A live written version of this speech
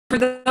For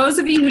those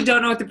of you who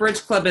don't know what the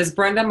Bridge Club is,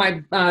 Brenda,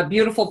 my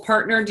beautiful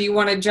partner, do you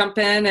want to jump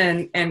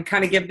in and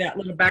kind of give that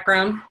little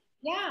background?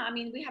 Yeah, I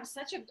mean, we have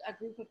such a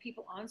group of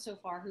people on so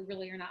far who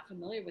really are not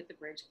familiar with the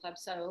Bridge Club.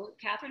 So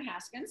Catherine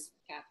Haskins,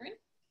 Catherine,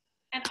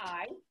 and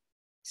I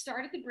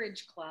started the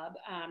Bridge Club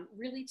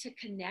really to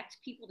connect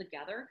people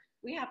together.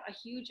 We have a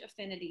huge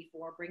affinity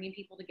for bringing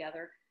people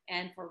together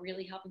and for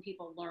really helping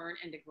people learn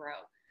and to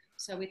grow.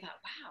 So we thought,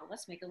 wow,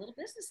 let's make a little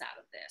business out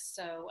of this.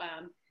 So,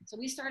 so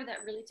we started that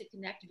really to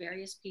connect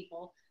various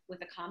people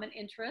with a common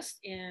interest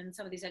in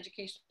some of these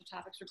educational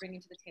topics we're bringing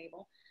to the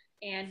table.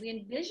 And we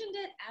envisioned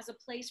it as a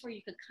place where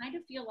you could kind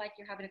of feel like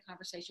you're having a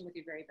conversation with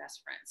your very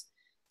best friends.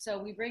 So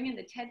we bring in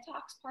the TED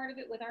Talks part of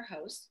it with our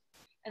host.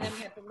 And then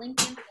we have the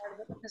LinkedIn part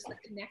of it because of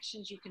the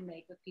connections you can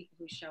make with people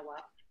who show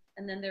up.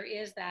 And then there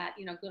is that,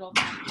 you know, good old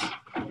fashioned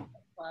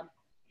club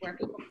where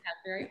people can have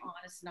very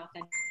honest and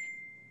authentic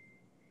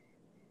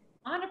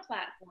on a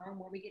platform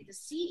where we get to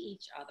see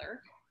each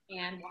other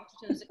and watch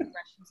those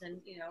expressions and,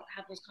 you know,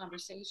 have those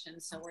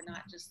conversations. So we're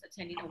not just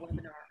attending a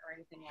webinar or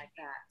anything like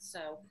that.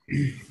 So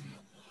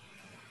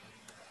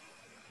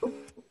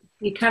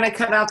you kind of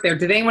cut out there.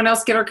 Did anyone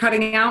else get her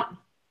cutting out?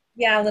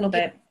 Yeah, a little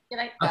bit. Did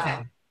I?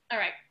 Okay. All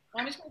right.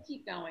 Well, I'm just going to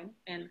keep going,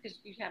 and because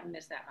you haven't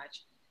missed that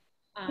much.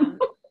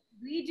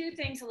 We do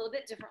things a little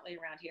bit differently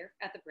around here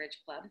at the Bridge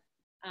Club.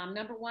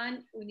 Number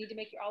one, we need to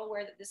make you all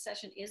aware that this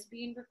session is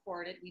being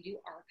recorded. We do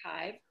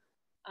archive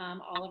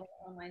all of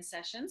our online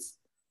sessions.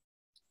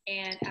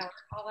 And our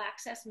all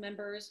access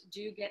members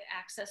do get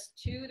access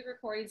to the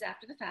recordings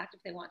after the fact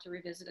if they want to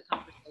revisit a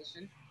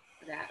conversation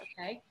for that,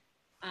 okay?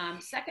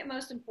 Second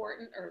most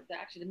important, or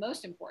actually the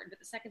most important, but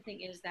the second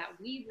thing is that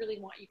we really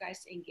want you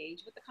guys to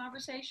engage with the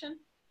conversation.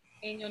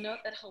 And you'll note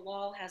that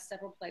Hilal has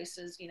several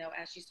places, you know,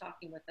 as she's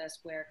talking with us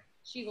where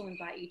she will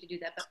invite you to do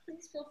that. But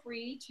please feel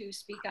free to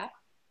speak up.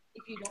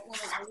 If you don't want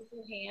to raise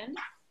your hand,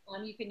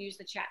 you can use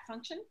the chat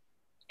function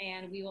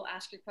and we will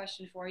ask your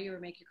question for you or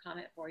make your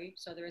comment for you.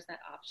 So there is that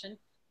option.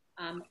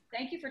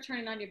 Thank you for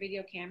turning on your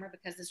video camera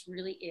because this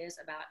really is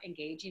about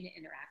engaging and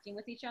interacting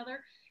with each other.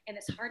 And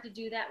it's hard to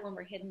do that when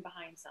we're hidden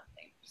behind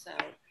something. So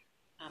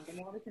the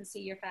more we can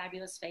see your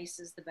fabulous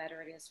faces, the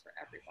better it is for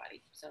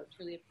everybody. So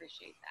truly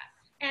appreciate that.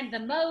 And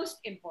the most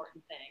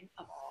important thing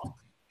of all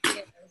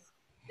is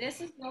this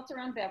is built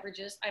around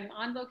beverages. I'm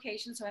on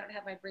location, so I don't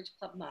have my Bridge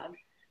Club mug.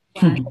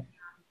 But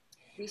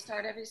we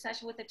start every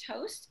session with a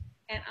toast.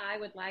 And I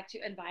would like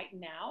to invite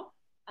now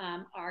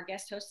our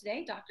guest host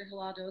today, Dr.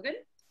 Hilal Dogan,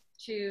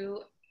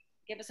 to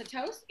give us a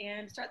toast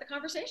and start the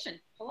conversation.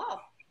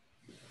 Hilal.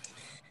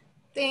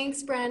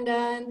 Thanks, Brenda,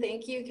 and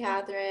thank you,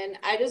 Catherine.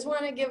 I just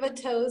want to give a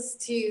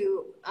toast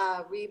to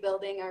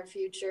rebuilding our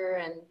future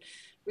and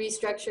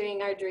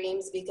restructuring our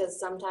dreams because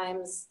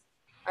sometimes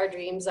our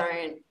dreams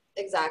aren't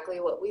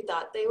exactly what we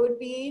thought they would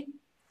be.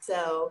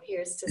 So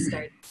here's to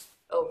start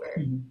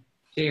over.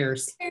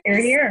 Cheers. Here,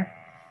 here.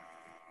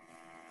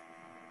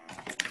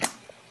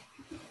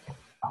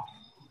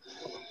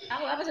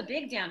 Oh, that was a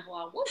big down,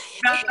 Hilal.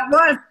 That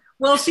was.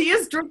 Well, she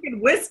is drinking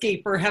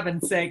whiskey, for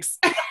heaven's sakes.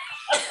 Yeah,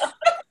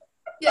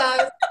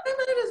 I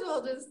might as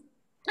well just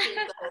drink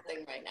the whole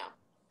thing right now.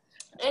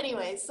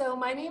 Anyway, so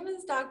my name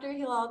is Dr.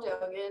 Hilal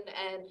Dogan,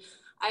 and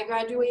I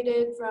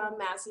graduated from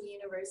Massey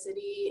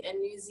University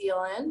in New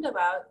Zealand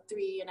about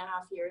 3.5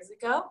 years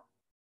ago.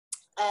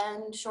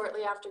 And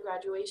shortly after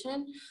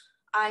graduation,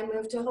 I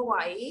moved to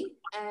Hawaii,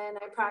 and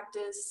I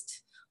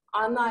practiced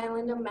on the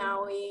island of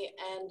Maui,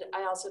 and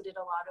I also did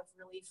a lot of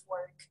relief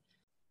work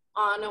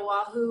on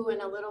Oahu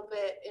and a little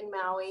bit in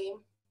Maui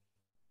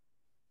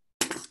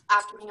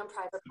after being in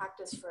private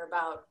practice for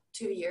about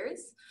 2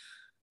 years.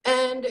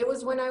 And it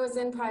was when I was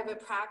in private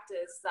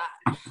practice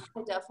that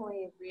I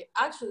definitely,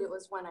 actually it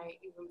was when I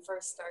even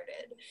first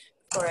started,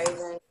 before I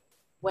even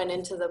went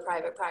into the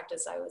private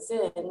practice I was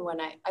in, when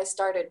I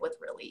started with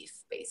relief,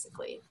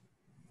 basically.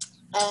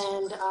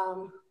 And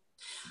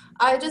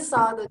I just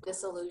saw the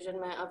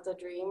disillusionment of the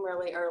dream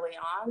really early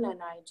on,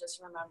 and I just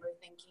remember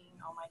thinking,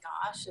 oh my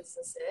gosh, is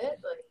this it?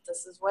 Like,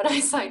 this is what I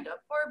signed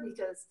up for,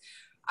 because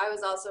I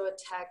was also a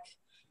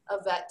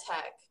vet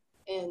tech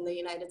in the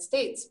United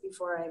States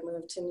before I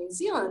moved to New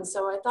Zealand.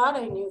 So I thought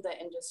I knew the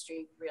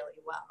industry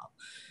really well.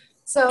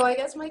 So I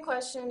guess my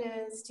question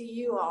is to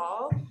you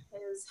all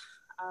is,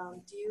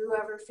 do you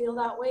ever feel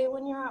that way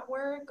when you're at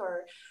work,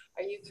 or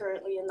are you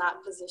currently in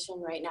that position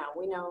right now?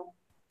 We know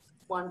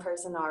one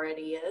person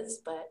already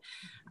is, but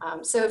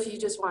so if you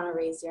just want to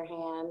raise your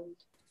hand,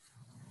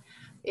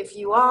 if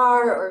you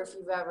are, or if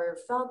you've ever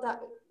felt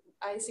that.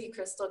 I see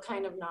Crystal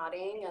kind of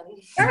nodding.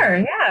 And Sure,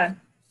 yeah.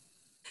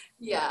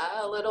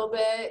 Yeah, a little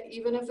bit,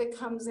 even if it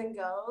comes and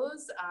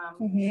goes.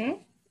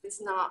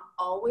 It's not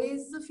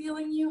always the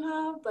feeling you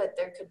have, but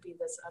there could be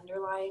this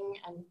underlying,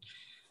 and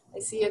I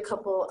see a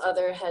couple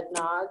other head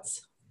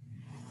nods.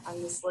 I'm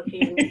just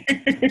looking.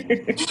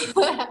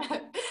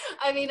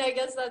 I mean, I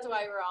guess that's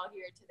why we're all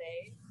here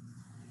today.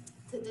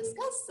 to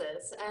discuss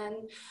this.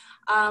 And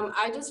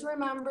I just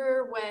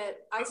remember when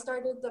I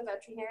started the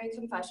Veterinary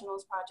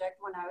Confessionals Project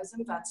when I was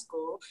in vet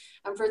school.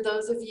 And for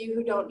those of you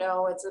who don't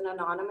know, it's an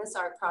anonymous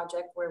art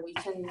project where we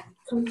can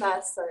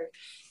confess our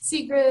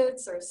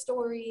secrets or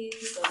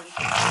stories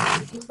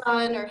and be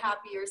fun or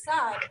happy or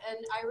sad.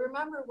 And I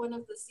remember one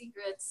of the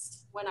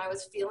secrets when I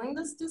was feeling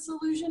this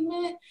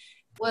disillusionment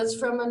was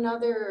from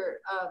another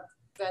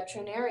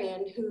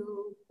veterinarian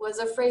who was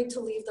afraid to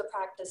leave the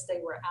practice they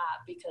were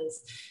at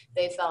because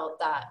they felt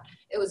that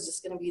it was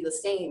just going to be the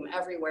same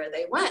everywhere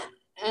they went.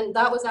 And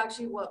that was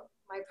actually what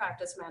my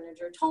practice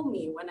manager told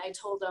me when I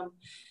told him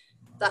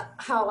that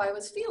how I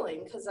was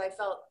feeling, because I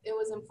felt it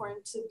was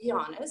important to be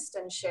honest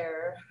and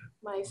share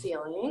my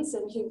feelings.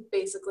 And he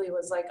basically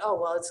was like,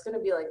 oh, well, it's going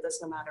to be like this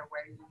no matter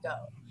where you go.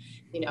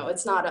 You know,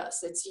 it's not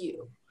us, it's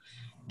you.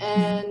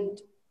 And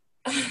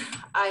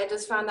I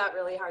just found that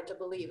really hard to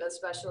believe,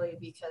 especially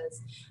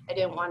because I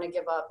didn't want to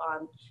give up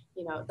on,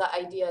 you know, the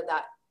idea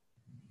that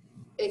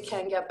it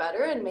can get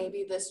better and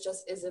maybe this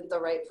just isn't the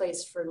right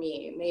place for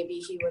me. Maybe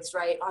he was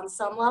right on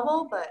some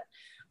level, but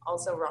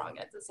also wrong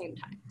at the same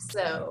time.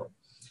 So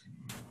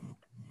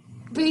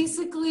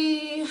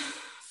basically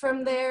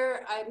from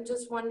there, I'm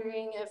just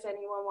wondering if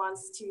anyone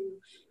wants to,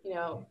 you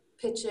know,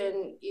 pitch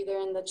in either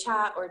in the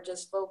chat or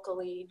just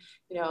vocally,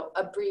 you know,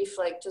 a brief,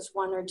 like just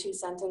 1 or 2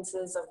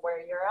 sentences of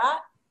where you're at,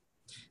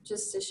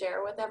 just to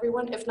share with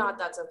everyone. If not,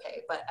 that's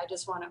okay, but I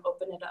just want to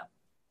open it up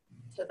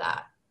to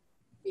that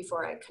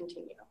before I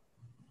continue.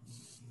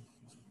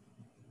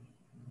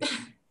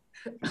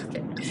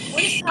 Okay.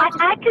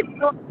 I could,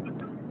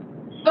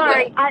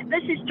 sorry,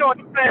 this is George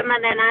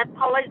Berman, and I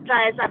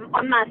apologize. I'm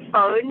on my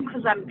phone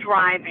because I'm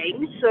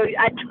driving, so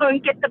I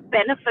don't get the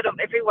benefit of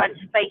everyone's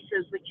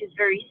faces, which is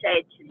very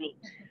sad to me.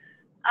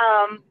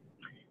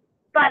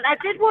 But I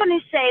did want to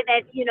say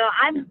that, you know,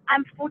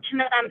 I'm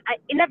fortunate. I'm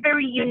in a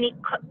very unique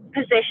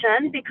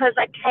position because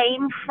I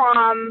came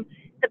from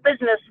the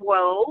business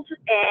world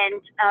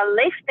and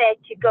left that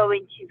to go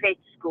into vet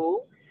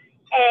school.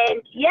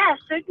 And yeah,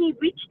 certainly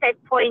reached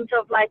that point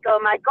of like, oh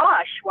my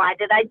gosh, why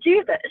did I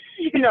do this?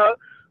 You know,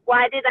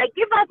 why did I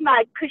give up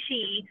my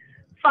cushy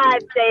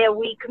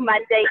 5-day-a-week,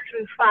 Monday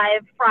through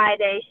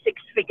Friday,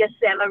 6-figure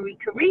salary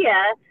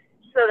career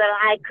so that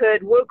I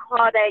could work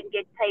harder and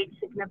get paid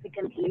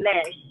significantly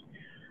less?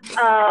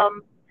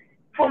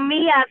 For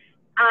me,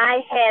 I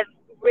have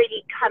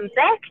really come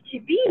back to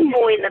be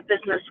more in the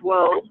business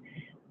world,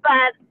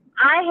 but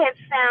I have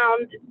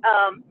found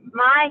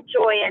my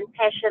joy and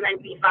passion and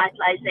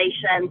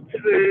revitalization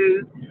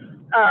through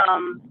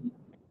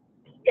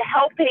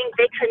helping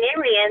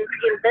veterinarians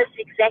in this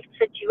exact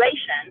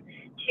situation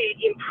to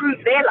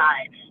improve their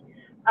lives.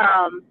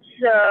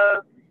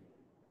 So,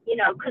 you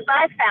know, because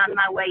I found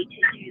my way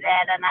to do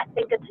that, and I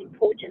think it's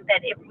important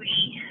that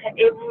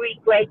every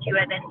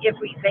graduate and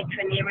every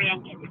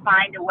veterinarian can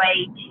find a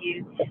way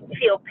to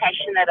feel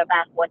passionate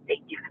about what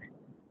they do.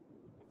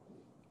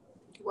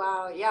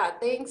 Wow, yeah,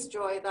 thanks,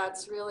 Joy.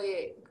 That's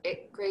really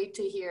great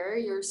to hear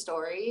your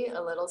story,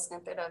 a little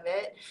snippet of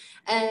it.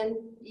 And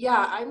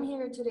yeah, I'm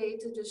here today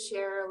to just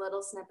share a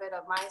little snippet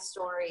of my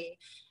story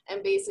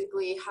and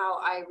basically how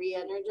I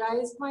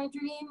re-energized my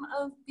dream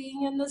of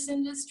being in this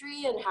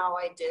industry and how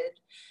I did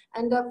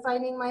end up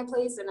finding my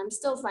place, and I'm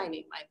still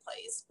finding my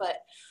place.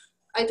 But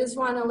I just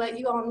want to let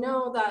you all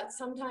know that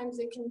sometimes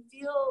it can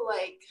feel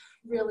like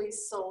really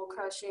soul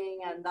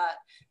crushing and that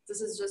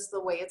this is just the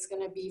way it's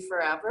going to be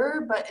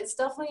forever, but it's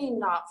definitely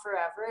not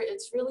forever.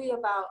 It's really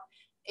about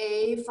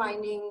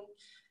finding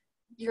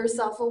your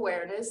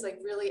self-awareness, like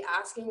really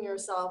asking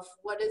yourself,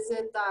 what is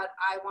it that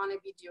I want to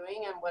be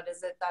doing and what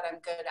is it that I'm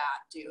good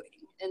at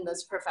doing in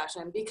this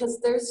profession?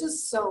 Because there's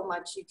just so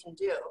much you can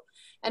do.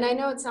 And I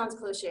know it sounds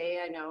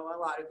cliche, I know a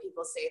lot of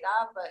people say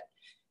that, but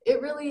it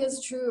really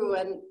is true.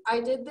 And I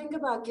did think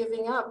about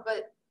giving up,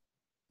 but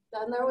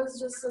then there was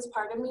just this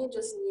part of me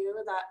just knew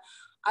that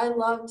I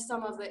loved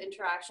some of the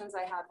interactions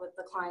I had with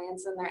the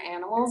clients and their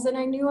animals, and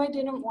I knew I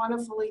didn't want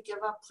to fully give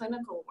up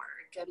clinical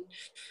work. And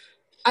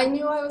I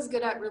knew I was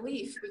good at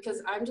relief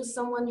because I'm just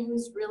someone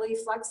who's really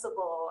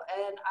flexible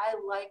and I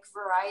like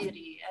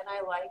variety and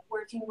I like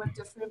working with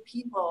different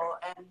people.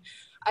 And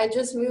I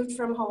just moved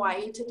from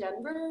Hawaii to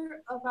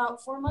Denver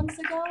about 4 months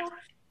ago.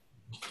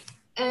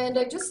 And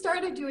I just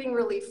started doing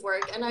relief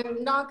work, and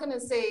I'm not going to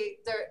say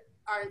there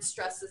aren't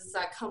stresses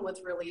that come with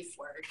relief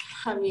work.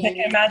 I mean, I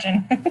can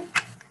imagine.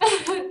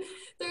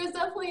 There's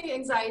definitely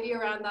anxiety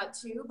around that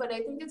too, but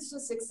I think it's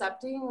just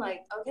accepting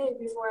like, okay,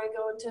 before I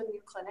go into a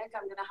new clinic,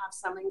 I'm going to have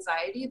some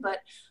anxiety, but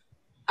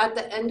at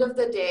the end of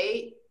the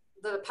day,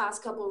 the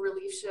past couple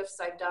relief shifts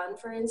I've done,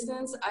 for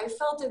instance, I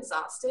felt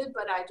exhausted,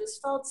 but I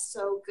just felt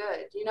so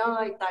good, you know,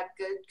 like that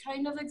good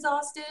kind of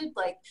exhausted,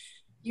 like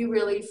you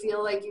really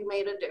feel like you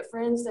made a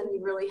difference and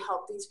you really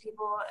helped these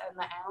people and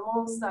the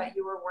animals that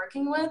you were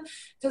working with.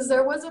 Because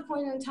there was a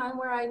point in time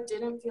where I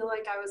didn't feel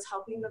like I was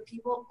helping the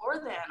people or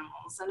the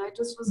animals. And I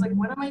just was like,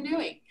 what am I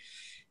doing?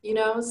 You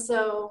know,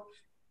 so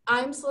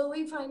I'm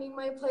slowly finding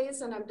my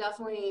place, and I'm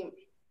definitely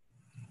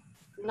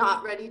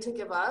not ready to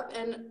give up.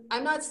 And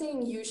I'm not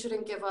saying you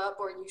shouldn't give up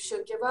or you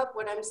should give up.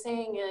 What I'm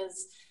saying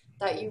is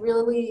that you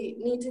really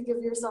need to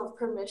give yourself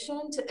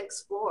permission to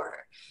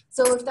explore.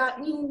 So if that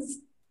means,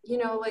 you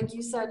know, like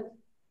you said,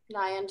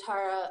 Naya and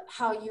Tara,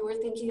 how you were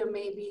thinking of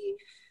maybe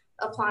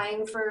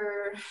applying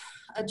for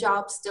a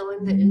job still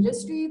in the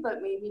industry,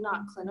 but maybe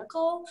not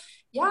clinical,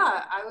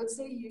 yeah, I would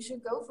say you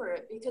should go for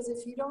it. Because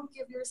if you don't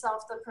give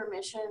yourself the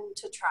permission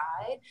to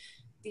try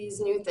these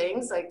new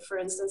things, like for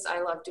instance,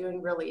 I love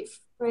doing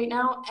relief right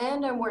now,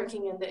 and I'm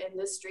working in the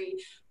industry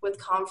with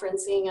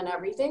conferencing and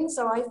everything.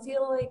 So I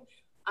feel like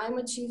I'm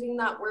achieving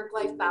that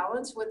work-life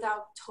balance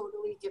without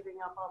totally giving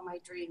up on my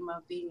dream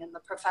of being in the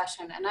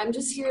profession. And I'm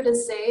just here to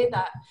say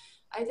that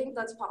I think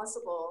that's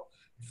possible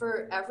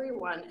for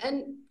everyone.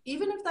 And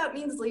even if that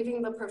means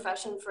leaving the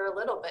profession for a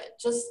little bit,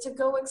 just to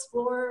go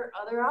explore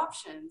other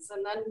options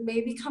and then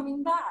maybe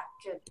coming back.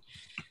 And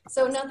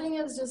so nothing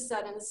is just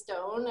set in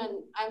stone.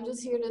 And I'm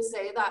just here to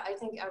say that I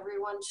think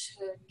everyone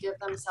should give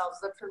themselves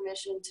the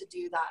permission to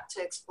do that,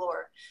 to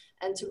explore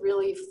and to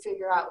really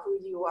figure out who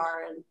you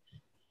are and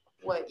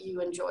what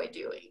you enjoy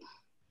doing.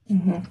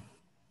 Mm-hmm.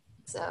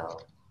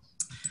 So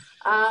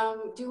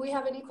do we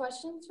have any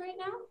questions right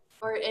now,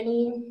 or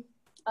any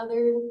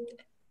other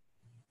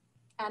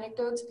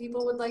anecdotes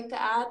people would like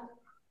to add?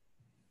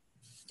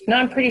 No,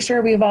 I'm pretty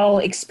sure we've all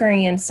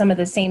experienced some of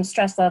the same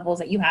stress levels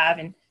that you have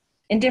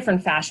in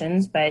different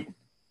fashions, but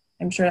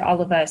I'm sure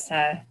all of us,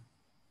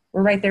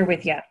 we're right there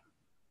with you.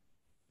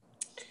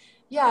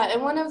 Yeah,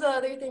 and one of the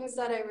other things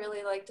that I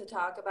really like to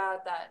talk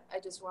about that I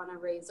just want to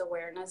raise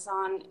awareness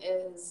on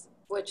is,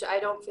 which I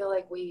don't feel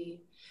like we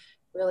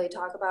really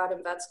talk about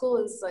in vet school,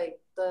 is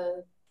like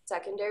the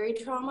secondary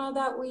trauma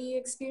that we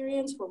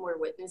experience when we're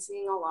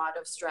witnessing a lot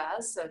of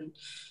stress and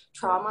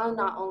trauma,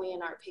 not only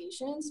in our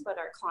patients, but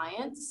our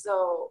clients.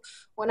 So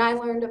when I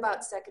learned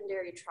about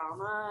secondary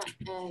trauma,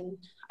 and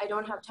I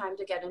don't have time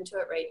to get into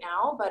it right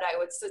now, but I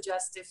would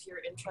suggest if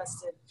you're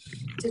interested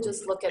to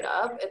just look it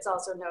up. It's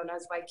also known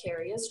as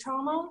vicarious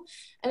trauma.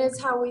 And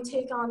it's how we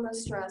take on the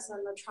stress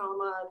and the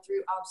trauma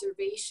through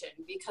observation,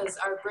 because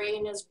our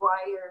brain is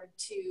wired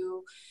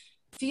to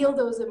feel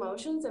those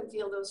emotions and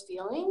feel those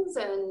feelings.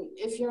 And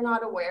if you're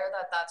not aware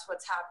that that's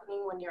what's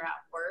happening when you're at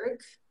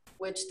work,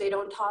 which they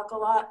don't talk a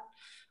lot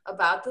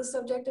about the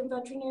subject in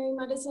veterinary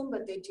medicine,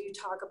 but they do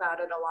talk about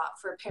it a lot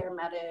for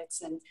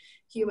paramedics and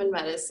human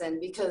medicine,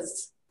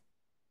 because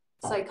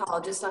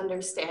psychologists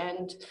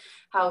understand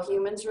how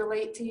humans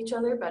relate to each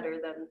other better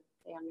than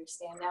they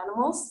understand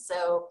animals.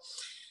 So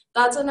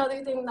that's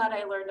another thing that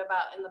I learned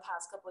about in the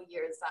past couple of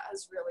years that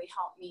has really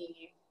helped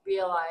me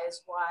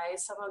realize why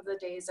some of the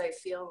days I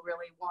feel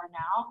really worn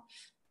out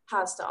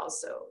has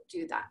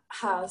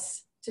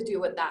to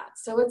do with that.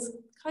 So it's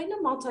kind of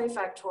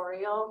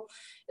multifactorial.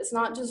 It's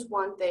not just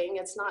one thing.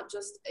 It's not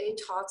just a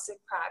toxic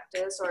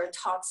practice or a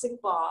toxic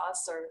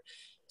boss or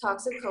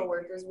toxic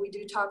coworkers. We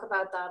do talk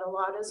about that a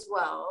lot as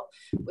well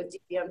with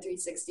DVM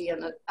 360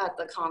 and at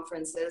the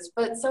conferences,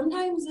 but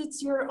sometimes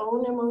it's your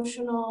own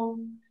emotional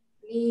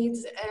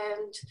needs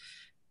and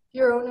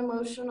your own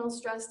emotional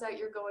stress that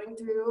you're going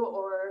through,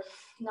 or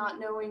not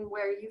knowing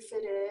where you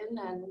fit in.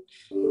 And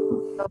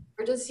so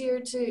we're just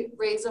here to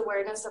raise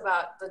awareness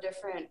about the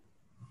different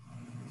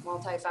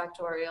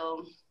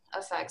multifactorial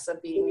effects of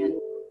being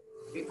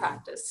in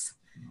practice.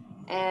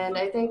 And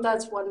I think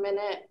that's 1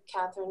 minute,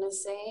 Catherine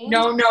is saying.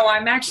 No,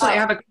 I'm actually, I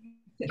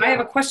have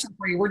a question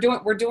for you.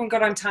 We're doing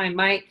good on time.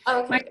 My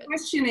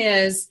question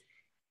is,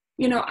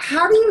 you know,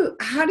 how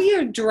do you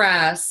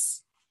address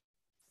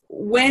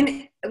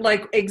when,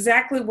 like,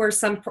 exactly where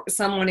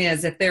someone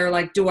is, if they're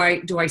like, do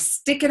I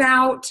stick it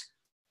out?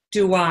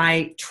 Do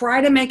I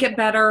try to make it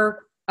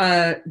better?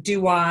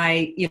 Do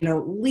I,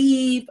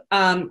 leave?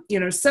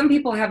 Some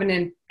people have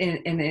an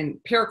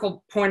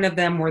empirical point of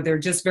them where they're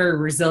just very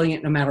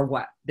resilient no matter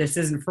what. This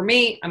isn't for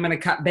me. I'm going to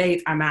cut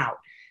bait. I'm out.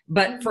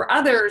 But for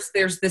others,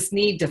 there's this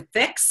need to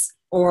fix,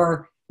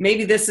 or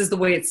maybe this is the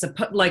way it's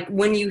supposed. Like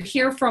when you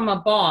hear from a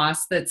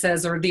boss that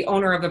says, or the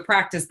owner of a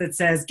practice that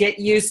says, get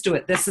used to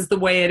it, this is the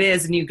way it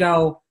is. And you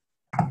go,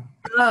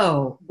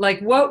 oh, like,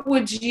 what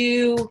would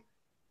you,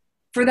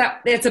 for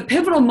that, it's a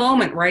pivotal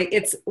moment, right?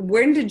 It's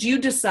when did you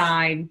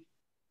decide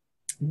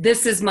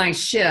this is my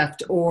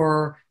shift,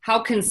 or how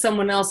can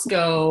someone else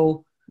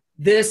go,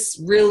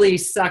 this really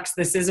sucks,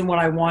 this isn't what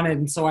I wanted,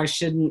 and so I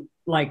shouldn't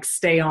like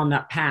stay on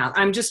that path.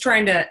 I'm just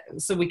trying to,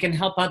 so we can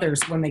help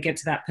others when they get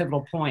to that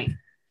pivotal point.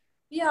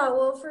 Yeah,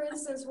 well, for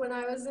instance, when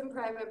I was in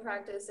private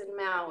practice in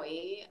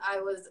Maui,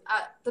 I was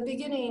at the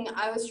beginning,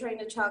 I was trying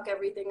to chalk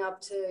everything up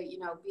to,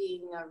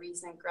 being a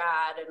recent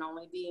grad and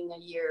only being a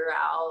year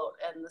out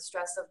and the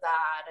stress of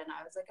that. And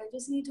I was like, I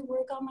just need to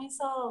work on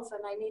myself,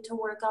 and I need to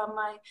work on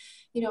my,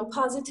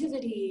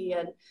 positivity,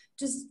 and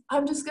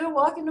I'm just going to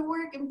walk into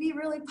work and be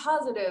really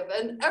positive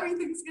and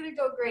everything's going to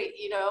go great,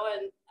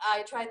 and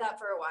I tried that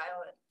for a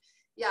while, and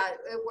yeah,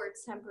 it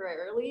works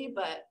temporarily,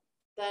 but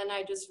then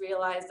I just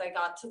realized I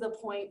got to the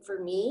point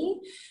for me,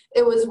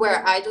 it was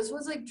where I just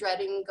was like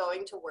dreading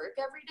going to work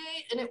every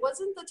day. And it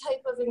wasn't the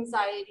type of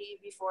anxiety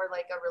before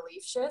like a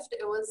relief shift.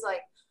 It was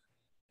like,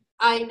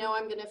 I know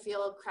I'm going to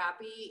feel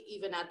crappy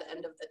even at the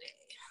end of the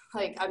day.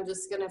 Like, I'm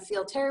just going to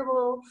feel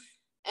terrible.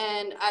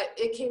 And I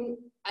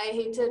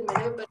hate to admit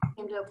it, but it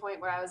came to a point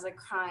where I was like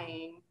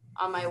crying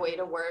on my way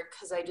to work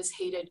because I just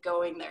hated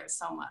going there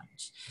so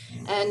much.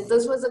 And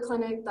this was a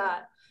clinic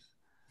that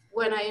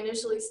when I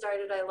initially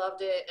started, I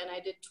loved it, and I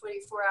did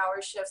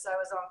 24-hour shifts. I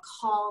was on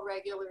call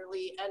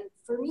regularly, and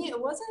for me,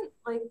 it wasn't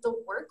like the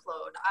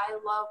workload. I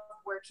love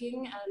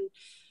working, and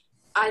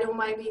I don't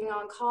mind being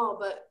on call,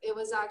 but it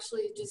was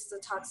actually just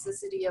the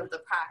toxicity of the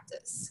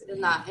practice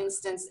in that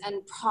instance,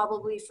 and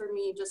probably for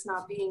me, just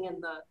not being in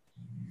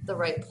the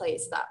right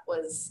place that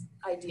was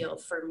ideal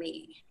for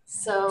me.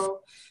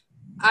 So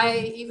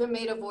I even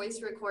made a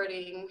voice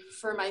recording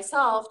for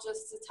myself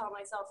just to tell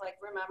myself, like,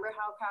 remember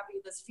how crappy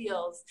this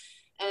feels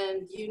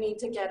and you need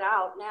to get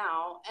out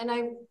now. And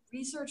I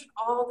researched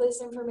all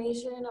this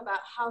information about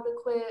how to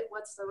quit,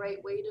 what's the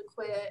right way to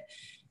quit.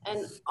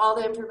 And all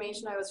the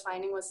information I was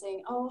finding was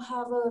saying, oh,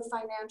 have a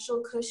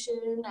financial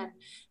cushion and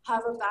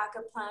have a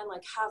backup plan,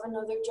 like have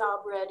another job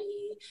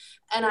ready.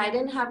 And I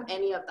didn't have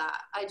any of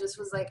that. I just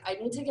was like, I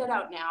need to get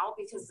out now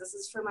because this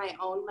is for my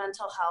own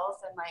mental health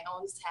and my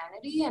own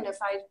sanity. And if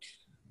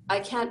I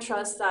can't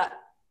trust that.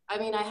 I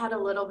mean, I had a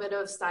little bit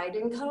of side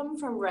income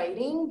from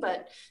writing,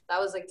 but that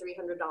was like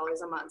 $300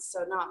 a month.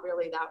 So not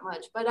really that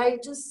much, but I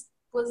just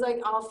was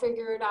like, I'll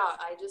figure it out.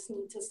 I just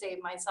need to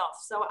save myself.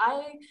 So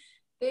I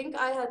think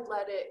I had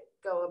let it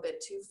go a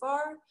bit too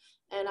far.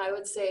 And I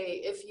would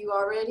say if you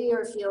already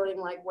are feeling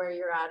like where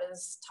you're at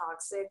is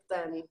toxic,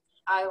 then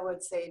I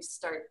would say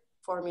start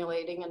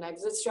formulating an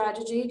exit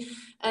strategy.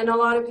 And a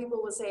lot of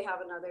people would say have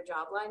another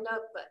job lined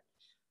up, but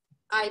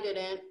I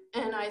didn't,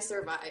 and I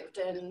survived,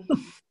 and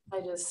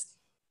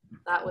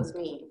that was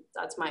me.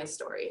 That's my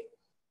story.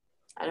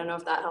 I don't know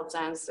if that helps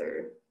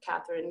answer,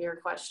 Catherine, your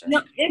question.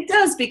 No, it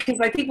does, because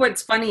I think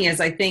what's funny is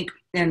and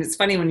it's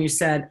funny when you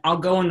said, I'll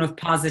go in with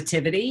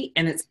positivity,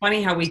 and it's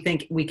funny how we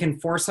think we can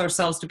force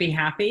ourselves to be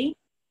happy,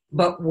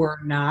 but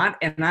we're not.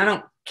 And I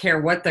don't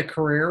care what the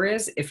career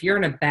is. If you're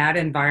in a bad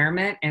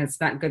environment and it's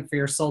not good for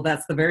your soul,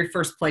 that's the very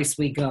first place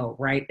we go,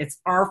 right? It's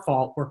our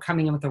fault. We're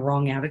coming in with the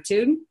wrong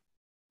attitude.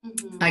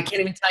 Mm-hmm. I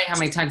can't even tell you how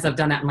many times I've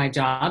done that in my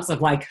jobs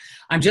of like,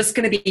 I'm just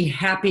going to be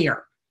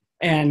happier.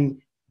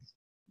 And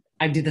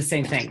I do the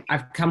same thing.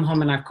 I've come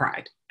home and I've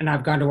cried, and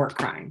I've gone to work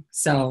crying.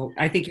 So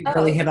I think you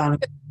really hit on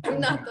it. I'm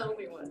not the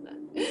only one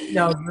then.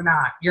 No, you're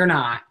not. You're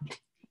not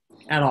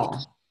at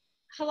all.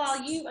 Hilal,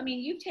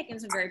 you've taken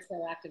some very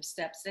proactive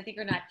steps that I think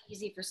are not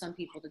easy for some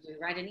people to do,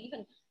 right? And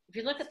even if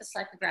you look at the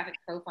psychographic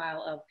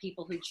profile of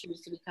people who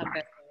choose to become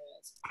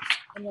veterinarians,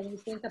 and then you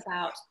think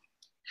about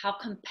how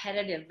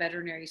competitive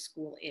veterinary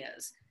school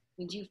is. I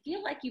mean, do you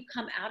feel like you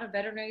come out of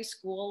veterinary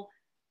school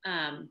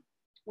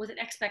with an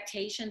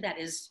expectation that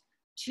is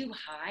too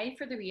high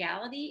for the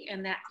reality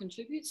and that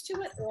contributes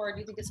to it? Or do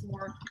you think it's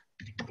more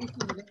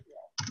individual?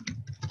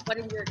 What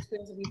in your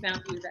experience have you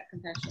found through the Vet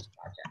Confessionals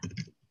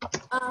project?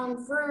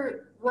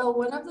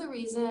 One of the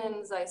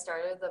reasons I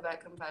started the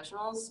Vet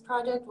Confessionals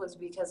project was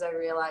because I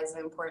realized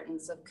the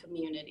importance of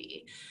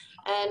community.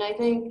 And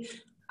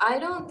I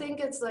don't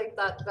think it's like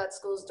that vet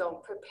schools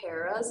don't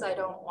prepare us. I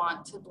don't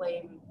want to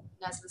blame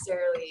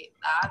necessarily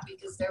that,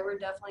 because there were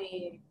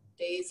definitely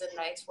days and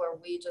nights where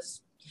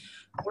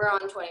we're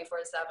on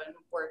 24/7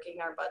 working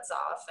our butts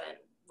off, and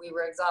we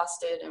were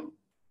exhausted, and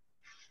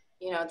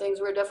things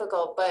were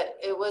difficult. But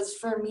it was,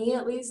 for me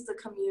at least, the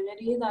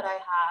community that I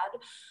had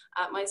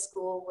at my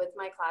school with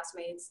my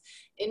classmates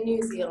in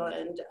New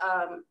Zealand.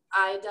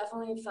 I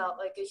definitely felt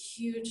like a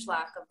huge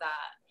lack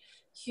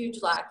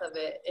of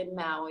it in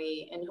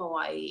Maui, in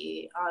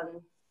Hawaii.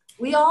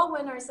 We all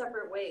went our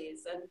separate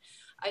ways, and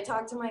I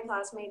talk to my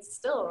classmates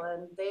still,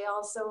 and they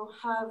also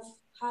have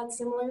had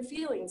similar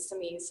feelings to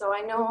me. So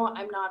I know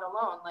I'm not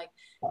alone. Like,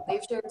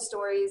 they've shared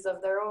stories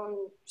of their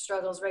own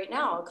struggles right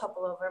now. A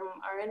couple of them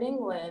are in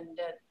England,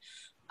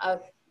 and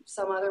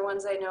some other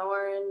ones I know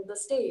are in the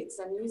States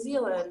and New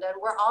Zealand, and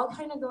we're all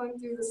kind of going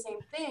through the same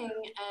thing,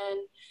 and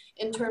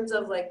in terms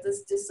of like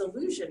this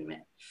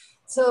disillusionment.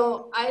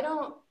 So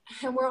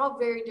and we're all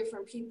very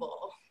different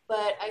people,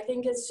 but I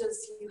think it's just,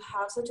 you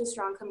have such a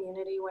strong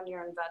community when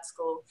you're in vet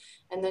school,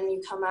 and then you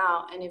come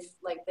out, and if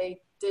like they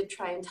did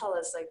try and tell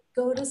us, like,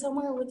 go to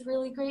somewhere with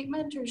really great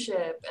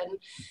mentorship, and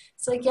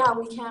it's like, yeah,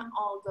 we can't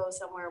all go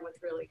somewhere with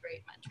really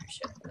great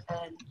mentorship.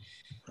 And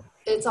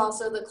it's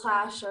also the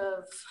clash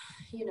of,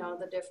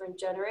 the different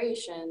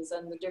generations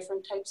and the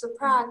different types of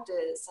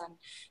practice, and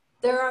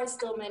there are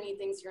still many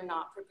things you're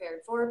not prepared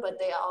for, but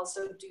they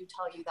also do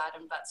tell you that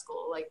in vet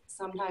school. Like,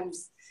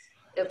 sometimes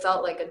it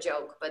felt like a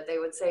joke, but they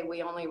would say,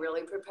 we only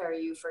really prepare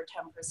you for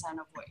 10%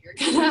 of what you're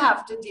going to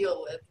have to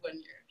deal with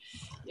when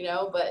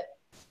you're, but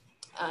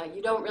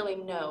you don't really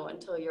know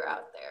until you're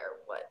out there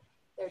what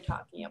they're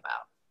talking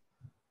about.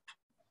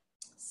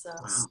 So.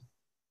 Wow.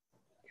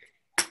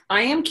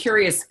 I am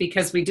curious,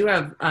 because we do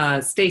have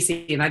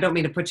Stacy, and I don't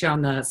mean to put you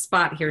on the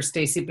spot here,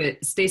 Stacy,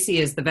 but Stacy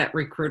is the vet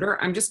recruiter.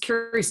 I'm just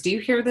curious, do you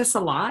hear this a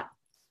lot?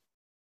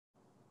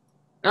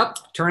 Oh,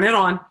 turn it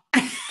on.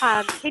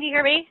 Can you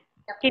hear me?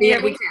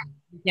 We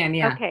can,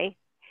 yeah. Okay.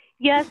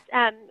 Yes,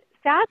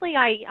 sadly,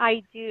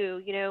 I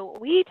do. You know,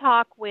 we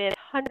talk with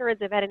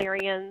hundreds of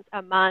veterinarians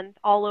a month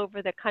all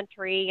over the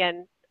country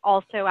and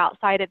also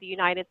outside of the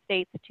United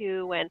States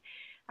too.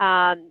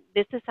 And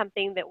this is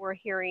something that we're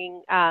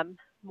hearing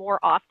more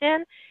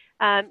often.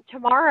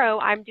 Tomorrow,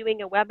 I'm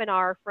doing a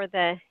webinar for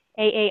the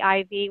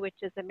AAIV, which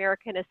is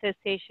American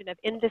Association of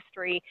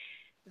Industry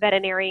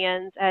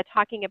Veterinarians,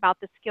 talking about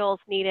the skills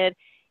needed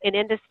in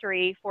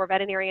industry for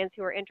veterinarians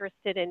who are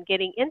interested in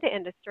getting into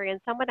industry. And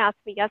someone asked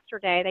me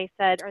yesterday, they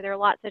said, are there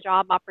lots of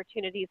job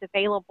opportunities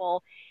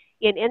available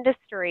in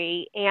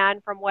industry?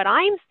 And from what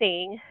I'm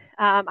seeing,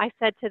 I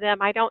said to them,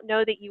 I don't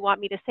know that you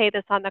want me to say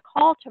this on the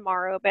call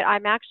tomorrow, but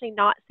I'm actually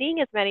not seeing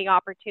as many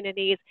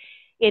opportunities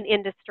in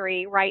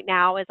industry right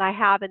now as I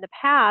have in the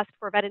past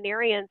for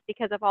veterinarians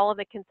because of all of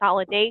the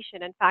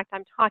consolidation. In fact,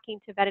 I'm talking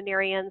to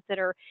veterinarians that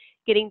are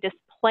getting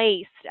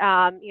displaced.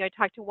 I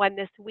talked to one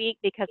this week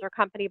because her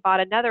company bought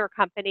another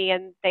company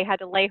and they had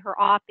to lay her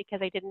off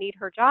because they didn't need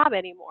her job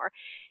anymore.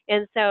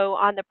 And so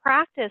on the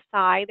practice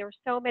side, there's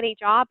so many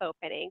job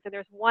openings, and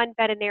there's one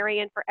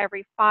veterinarian for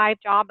every 5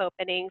 job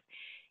openings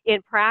in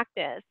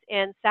practice.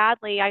 And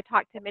sadly, I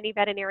talk to many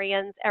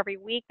veterinarians every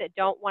week that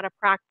don't want to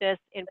practice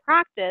in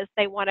practice.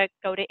 They want to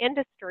go to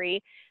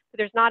industry, but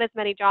there's not as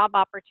many job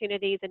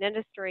opportunities in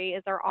industry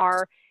as there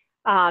are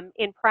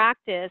in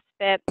practice.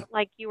 But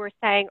like you were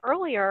saying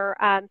earlier,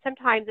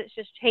 sometimes it's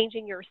just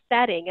changing your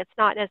setting. It's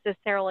not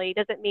necessarily,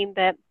 doesn't mean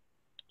that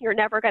you're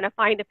never going to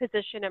find a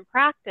position in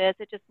practice.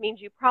 It just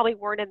means you probably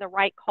weren't in the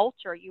right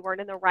culture. You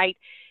weren't in the right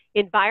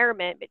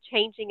environment, but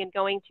changing and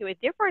going to a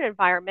different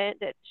environment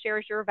that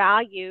shares your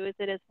values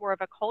and is more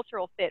of a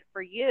cultural fit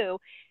for you,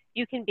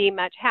 you can be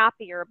much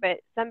happier. But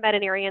some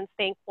veterinarians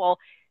think, well,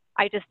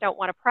 I just don't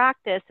want to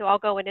practice, so I'll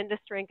go in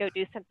industry and go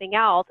do something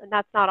else. And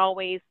that's not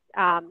always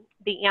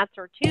the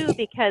answer too,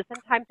 because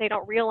sometimes they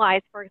don't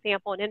realize, for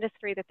example, in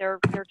industry that they're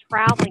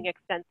traveling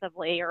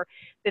extensively, or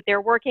that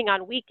they're working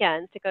on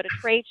weekends to go to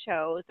trade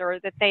shows, or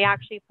that they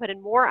actually put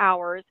in more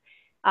hours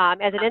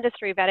as an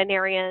industry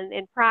veterinarian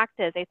in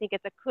practice. They think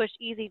it's a cush,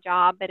 easy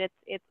job, but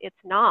it's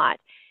not.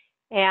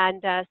 And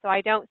so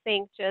I don't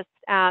think just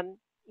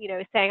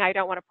saying I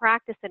don't want to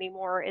practice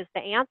anymore is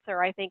the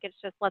answer. I think it's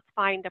just, let's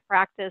find a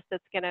practice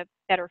that's going to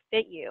better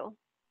fit you.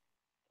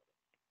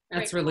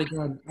 That's really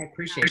good. I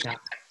appreciate that.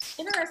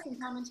 Interesting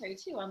commentary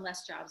too on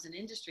less jobs in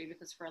industry,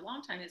 because for a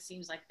long time it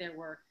seems like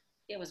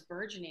it was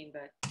burgeoning,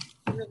 but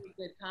really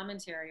good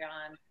commentary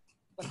on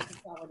what the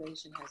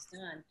consolidation has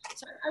done.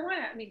 So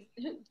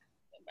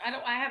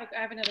I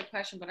have another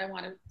question, but I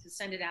wanted to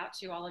send it out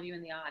to all of you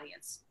in the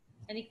audience.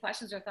 Any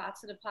questions or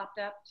thoughts that have popped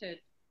up to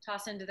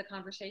toss into the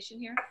conversation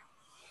here?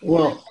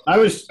 Well, I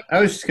was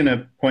just going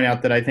to point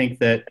out that I think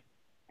that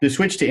the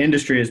switch to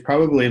industry is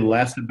probably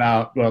less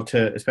about,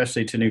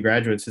 especially to new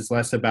graduates, is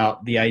less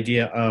about the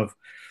idea of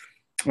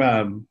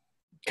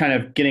kind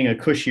of getting a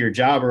cushier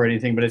job or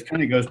anything, but it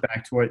kind of goes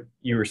back to what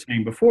you were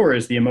saying before,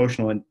 is the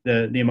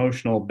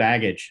emotional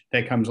baggage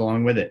that comes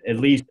along with it. At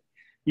least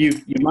you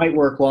might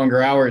work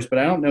longer hours, but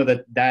I don't know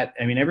that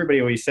I mean,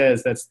 everybody always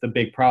says that's the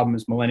big problem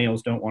is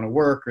millennials don't want to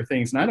work or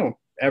things, and I don't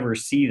ever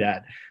see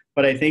that.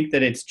 But I think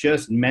that it's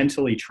just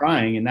mentally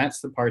trying, and that's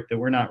the part that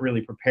we're not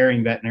really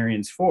preparing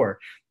veterinarians for.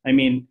 I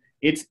mean,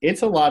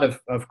 it's a lot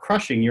of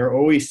crushing. You're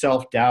always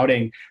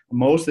self-doubting.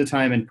 Most of the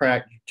time in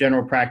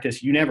general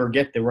practice, you never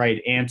get the right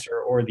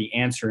answer or the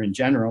answer in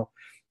general.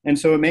 And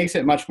so it makes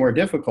it much more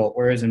difficult.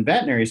 Whereas in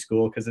veterinary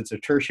school, because it's a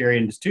tertiary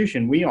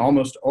institution, we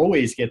almost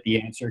always get the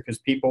answer because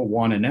people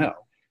want to know.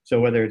 So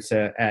whether it's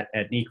at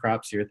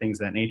necropsy or things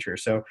of that nature.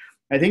 So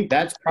I think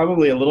that's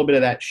probably a little bit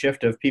of that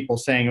shift of people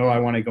saying, oh, I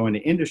want to go into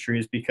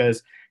industries,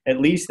 because at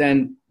least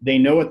then they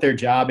know what their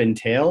job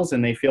entails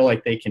and they feel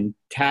like they can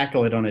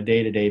tackle it on a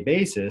day-to-day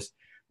basis,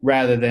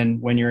 rather than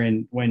when you're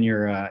in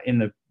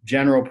the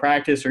general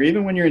practice, or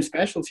even when you're in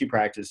specialty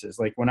practices.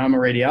 Like when I'm a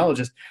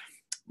radiologist,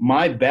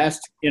 my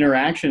best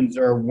interactions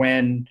are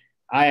when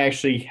I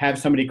actually have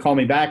somebody call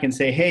me back and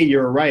say, hey,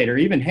 you're right, or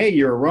even, hey,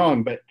 you're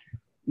wrong, but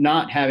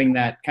not having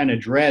that kind of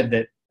dread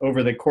that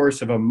over the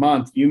course of a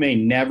month, you may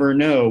never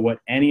know what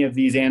any of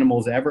these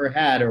animals ever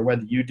had or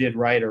whether you did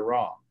right or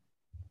wrong.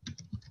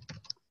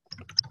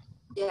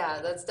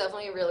 Yeah, that's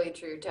definitely really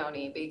true,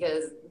 Tony,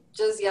 because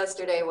just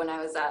yesterday when I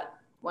was at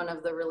one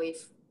of the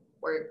relief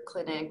work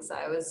clinics,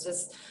 I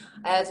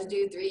had to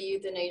do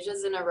 3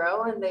 euthanasias in a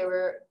row, and they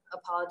were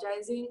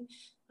apologizing.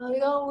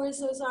 Like, oh, we're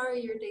so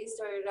sorry your day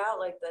started out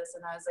like this.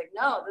 And I was like,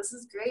 no, this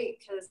is great,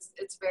 because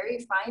it's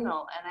very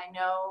final. And I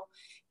know,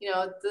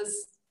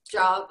 this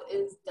job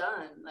is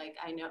done. Like,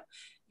 I know,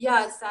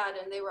 yeah, it's sad.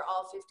 And they were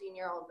all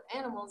 15-year-old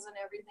animals and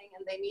everything,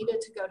 and they needed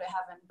to go to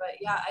heaven. But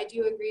yeah, I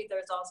do agree.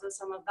 There's also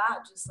some of that,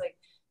 just like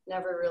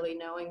never really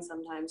knowing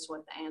sometimes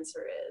what the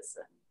answer is.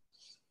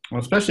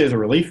 Well, especially as a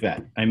relief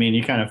vet. I mean,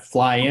 you kind of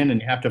fly in and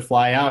you have to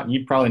fly out, and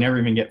you probably never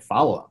even get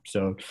follow-up.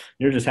 So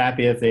you're just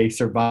happy if they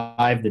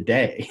survive the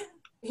day.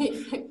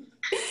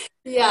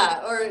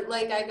 Yeah, or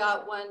like I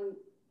got one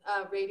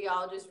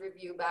radiologist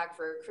review back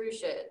for a cruise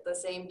ship the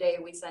same day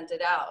we sent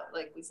it out.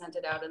 Like we sent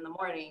it out in the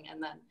morning,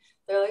 and then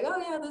they're like, oh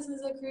yeah, this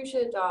is a cruise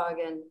ship dog.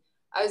 And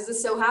I was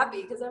just so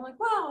happy because I'm like,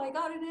 wow, I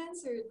got it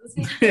answered the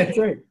same That's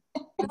thing. right.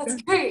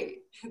 That's great.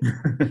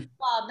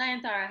 Well,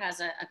 Nayanthara has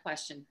a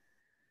question.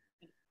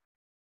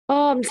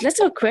 Less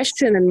of a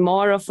question and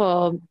more of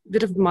a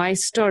bit of my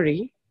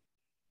story.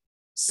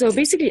 So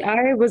basically,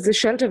 I was a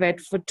shelter vet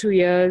for 2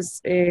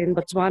 years in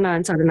Botswana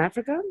and Southern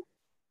Africa.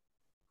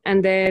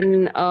 And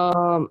then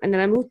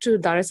I moved to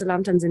Dar es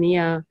Salaam,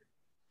 Tanzania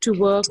to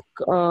work.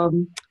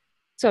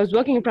 So I was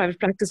working in private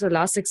practice for the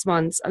last 6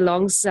 months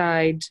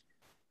alongside,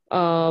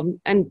 and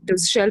there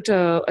was a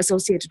shelter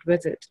associated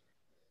with it.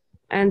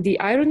 And the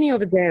irony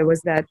over there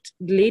was that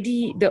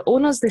the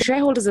owners, the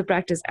shareholders of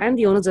practice and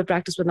the owners of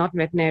practice were not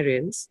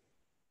veterinarians.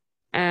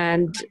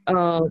 And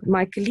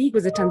my colleague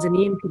was a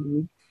Tanzanian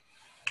colleague.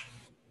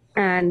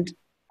 And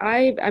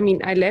I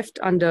left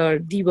under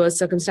the worst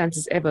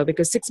circumstances ever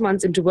because 6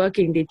 months into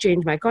working, they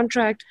changed my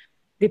contract.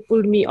 They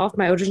pulled me off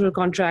my original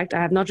contract.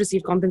 I have not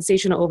received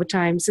compensation or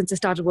overtime since I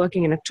started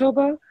working in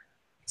October.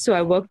 So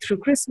I worked through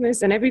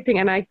Christmas and everything.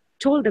 And I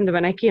told them that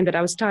when I came that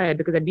I was tired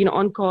because I'd been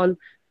on call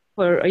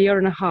for a year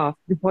and a half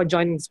before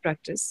joining this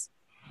practice.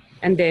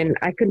 And then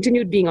I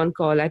continued being on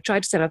call. I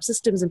tried to set up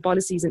systems and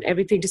policies and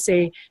everything to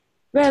say,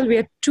 well, we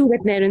are 2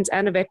 veterinarians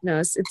and a vet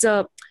nurse.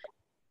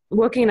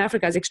 Working in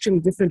Africa is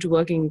extremely different to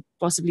working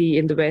possibly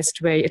in the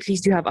West, where at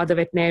least you have other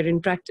veterinarian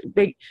practice.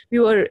 We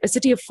were a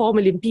city of 4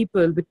 million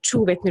people with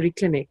 2 veterinary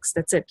clinics.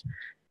 That's it.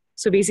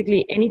 So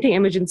basically anything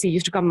emergency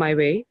used to come my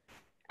way.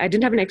 I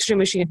didn't have an X-ray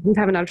machine. I didn't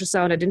have an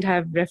ultrasound. I didn't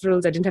have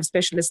referrals. I didn't have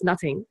specialists,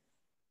 nothing.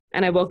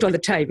 And I worked all the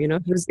time,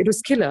 it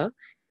was killer.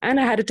 And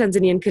I had a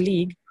Tanzanian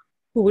colleague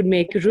who would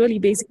make really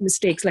basic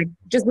mistakes. Like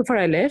just before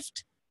I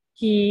left,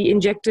 he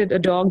injected a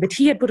dog that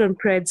he had put on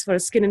preds for a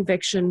skin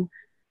infection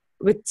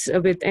with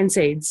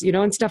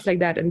NSAIDs, and stuff like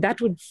that. And that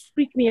would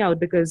freak me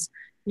out because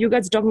you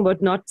guys are talking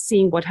about not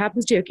seeing what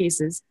happens to your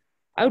cases.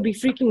 I would be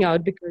freaking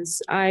out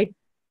because I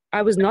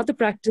was not the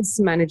practice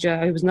manager.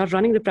 I was not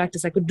running the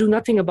practice. I could do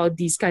nothing about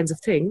these kinds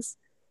of things,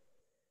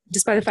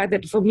 despite the fact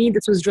that for me,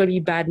 this was really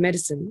bad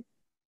medicine.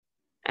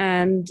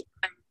 And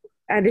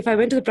if I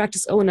went to the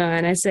practice owner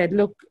and I said,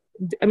 look,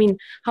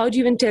 how do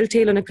you even tell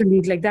tale on a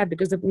colleague like that?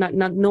 Because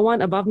no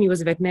one above me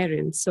was a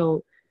veterinarian.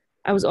 So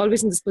I was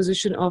always in this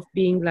position of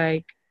being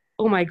like,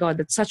 oh my God,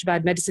 that's such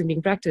bad medicine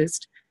being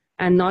practiced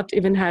and not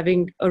even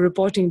having a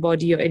reporting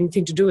body or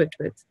anything to do it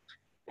with.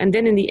 And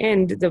then in the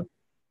end, the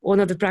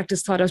owner of the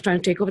practice thought I was trying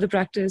to take over the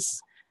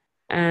practice.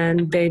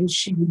 And then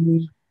she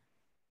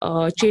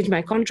changed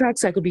my contract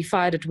so I could be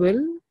fired at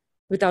will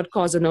without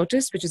cause or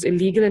notice, which is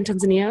illegal in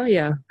Tanzania.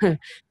 Yeah,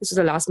 this was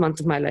the last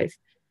month of my life.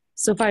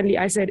 So finally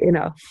I said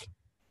enough.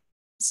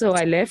 So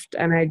I left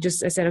and I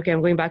said, okay,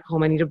 I'm going back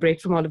home. I need a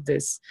break from all of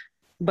this.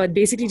 But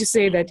basically to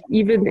say that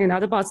even in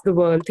other parts of the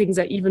world, things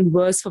are even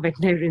worse for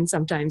veterinarians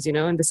sometimes, in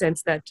the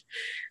sense that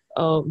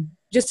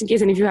just in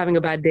case any of you are having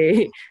a bad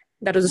day,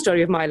 that was the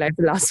story of my life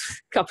the last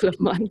couple of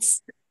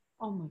months.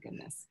 Oh my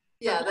goodness.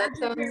 Yeah, that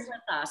sounds with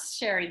us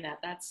sharing that.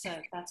 That's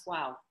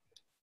wow.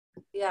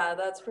 Yeah,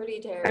 that's pretty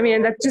terrible.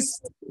 And that's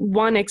just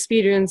one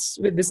experience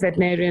with this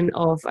veterinarian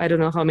of I don't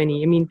know how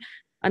many.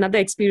 Another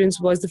experience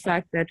was the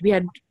fact that we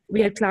had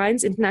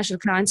clients, international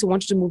clients who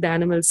wanted to move the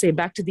animals, say,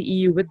 back to the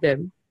EU with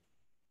them.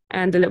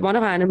 And one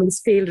of our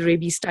animals failed a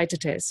rabies titer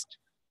test.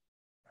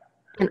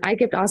 And I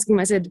kept asking him,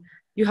 I said,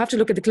 you have to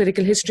look at the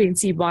clinical history and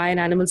see why an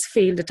animal's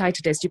failed a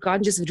titer test. You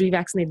can't just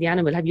revaccinate the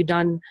animal. Have you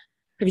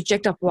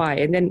checked up why?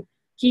 And then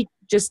he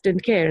just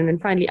didn't care. And then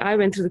finally I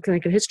went through the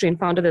clinical history and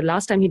found out that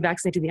last time he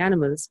vaccinated the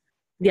animal,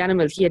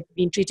 he had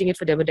been treating it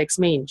for Demodex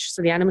mange.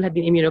 So the animal had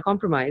been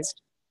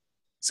immunocompromised.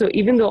 So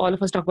even though all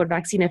of us talk about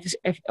vaccine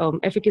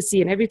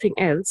efficacy and everything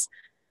else,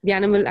 the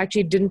animal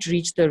actually didn't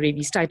reach the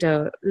rabies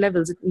titer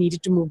levels. It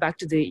needed to move back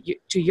to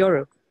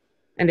Europe.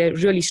 And they're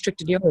really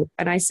strict in Europe.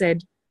 And I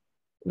said,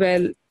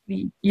 well,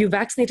 you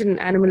vaccinated an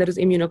animal that was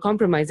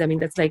immunocompromised.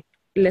 That's like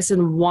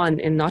lesson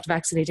 1 in not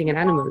vaccinating an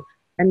animal.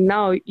 And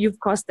now you've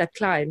cost that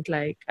client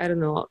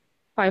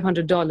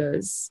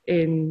 $500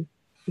 in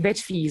vet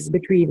fees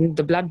between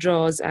the blood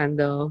draws and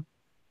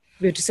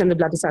we have to send the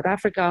blood to South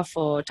Africa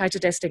for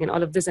titer testing and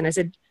all of this. And I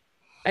said,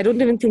 I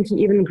don't even think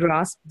he even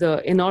grasped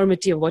the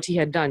enormity of what he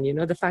had done.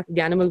 The fact that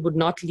the animal would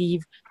not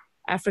leave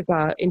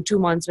Africa in 2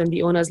 months when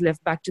the owners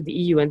left back to the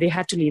EU and they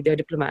had to leave their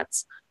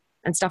diplomats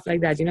and stuff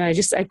like that.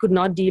 I could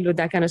not deal with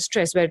that kind of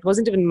stress where it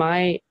wasn't even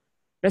my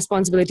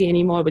responsibility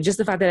anymore, but just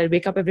the fact that I'd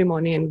wake up every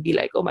morning and be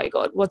like, oh my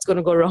God, what's going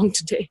to go wrong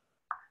today?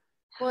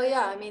 Well,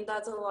 yeah,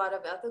 that's a lot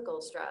of ethical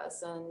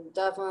stress, and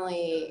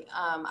definitely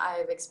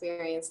I've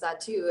experienced that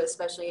too,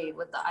 especially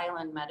with the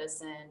island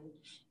medicine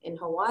in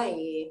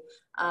Hawaii.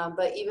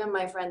 But even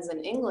my friends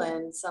in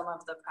England, some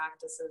of the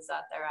practices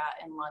that they're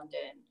at in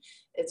London,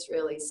 it's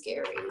really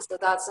scary. So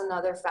that's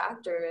another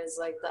factor, is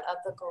like the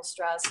ethical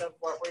stress of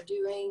what we're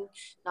doing,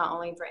 not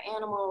only for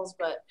animals,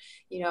 but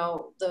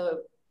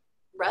the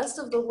rest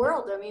of the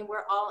world.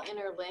 We're all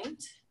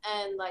interlinked,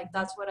 and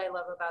that's what I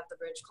love about the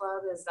Bridge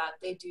Club, is that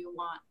they do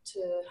want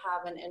to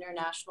have an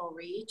international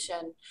reach.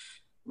 And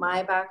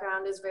my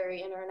background is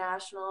very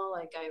international.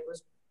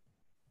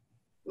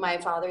 My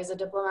father's a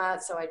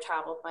diplomat, so I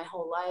traveled my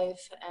whole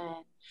life,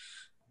 and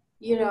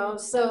You know,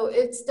 so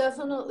it's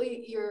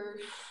definitely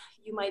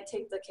you might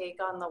take the cake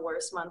on the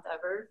worst month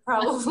ever,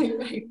 probably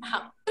right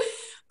now.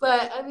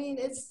 But I mean,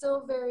 it's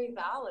still very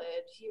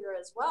valid here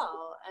as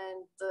well.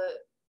 And the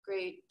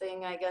great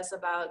thing, I guess,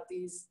 about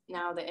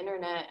the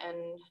internet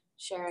and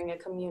sharing a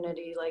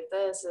community like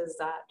this is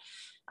that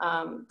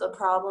the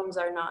problems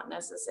are not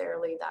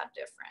necessarily that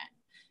different.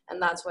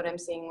 And that's what I'm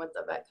seeing with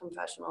the Vet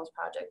Confessionals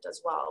Project as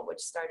well, which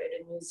started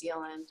in New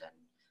Zealand and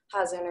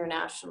has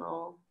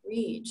international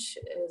reach.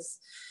 Is,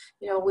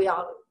 you know, we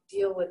all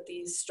deal with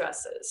these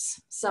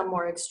stresses, some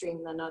more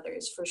extreme than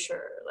others for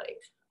sure, like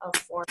a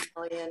 4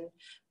 million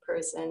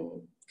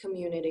person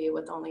community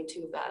with only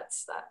 2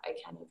 vets that I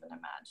can't even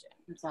imagine.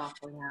 It's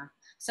awful, yeah.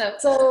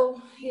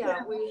 So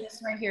yeah,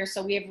 right here.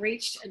 So we have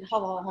reached, and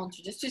hold on,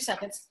 just 2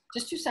 seconds.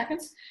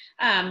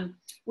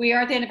 We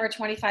are at the end of our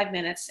 25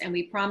 minutes, and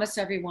we promise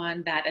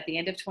everyone that at the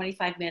end of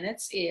 25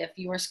 minutes, if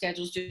your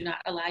schedules do not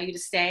allow you to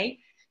stay,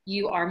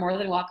 you are more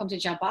than welcome to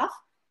jump off.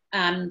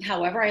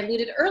 However, I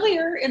alluded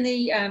earlier in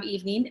the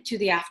evening to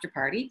the after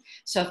party.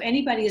 So if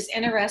anybody is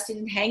interested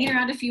in hanging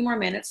around a few more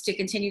minutes to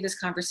continue this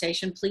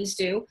conversation, please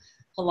do.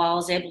 Hilal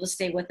is able to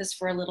stay with us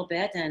for a little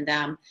bit, and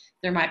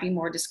there might be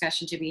more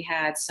discussion to be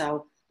had.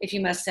 So if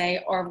you must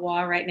say au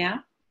revoir right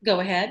now,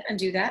 go ahead and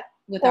do that.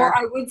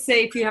 I would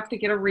say if you have to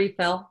get a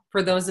refill,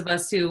 for those of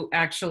us who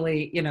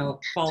actually, you know,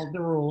 follow the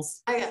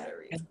rules. I got a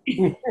refill.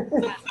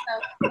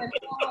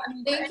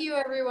 Thank you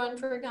everyone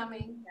for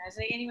coming. Yeah,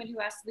 so anyone who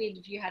has to leave,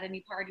 if you had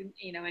any parting,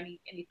 you know, any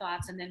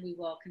thoughts, and then we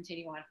will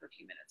continue on for a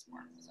few minutes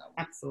more. So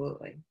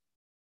absolutely.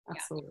 Yeah.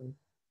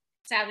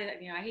 Sadly,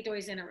 you know, I hate to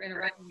always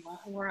interrupt.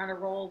 We're on a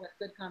roll with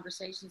good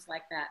conversations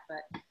like that,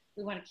 but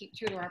we want to keep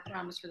true to our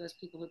promise for those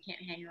people who can't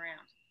hang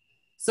around.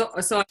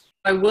 So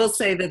I will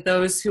say that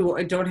those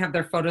who don't have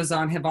their photos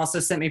on have also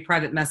sent me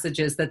private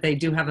messages that they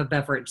do have a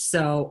beverage.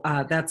 So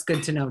that's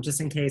good to know,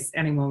 just in case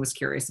anyone was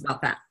curious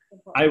about that.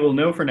 I will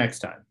know for next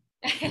time.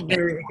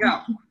 There you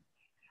go.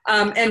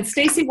 And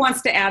Stacy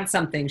wants to add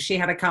something. She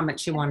had a comment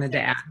she wanted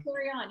to add.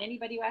 Carry on.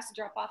 Anybody who has to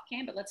drop off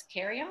can, but let's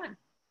carry on.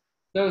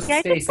 I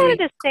just wanted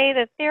to say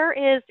that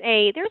there's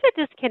a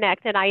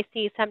disconnect that I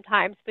see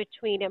sometimes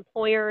between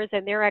employers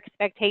and their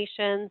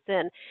expectations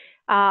and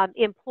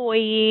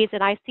employees,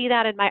 and I see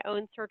that in my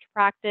own search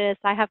practice.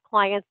 I have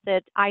clients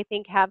that I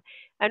think have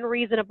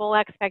unreasonable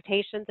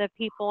expectations of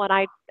people, and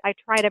I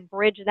try to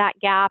bridge that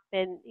gap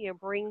and, you know,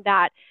 bring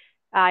that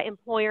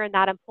employer and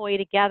that employee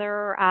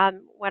together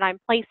when I'm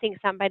placing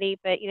somebody.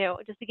 But, you know,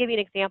 just to give you an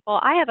example,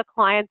 I have a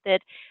client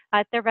that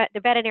the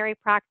veterinary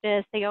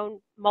practice, they own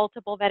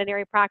multiple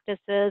veterinary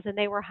practices, and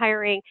they were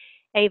hiring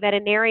a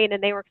veterinarian,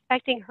 and they were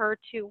expecting her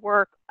to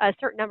work a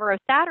certain number of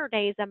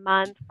Saturdays a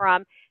month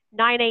from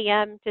 9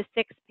 a.m. to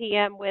 6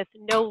 p.m. with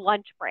no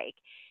lunch break.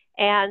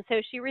 And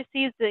so she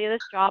receives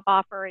this job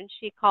offer, and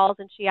she calls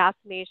and she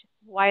asks me,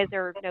 why is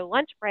there no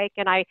lunch break?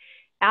 And I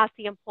asked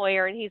the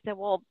employer, and he said,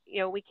 well, you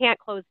know, we can't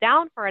close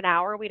down for an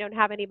hour. We don't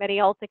have anybody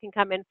else that can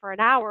come in for an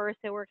hour.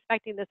 So we're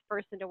expecting this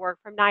person to work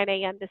from 9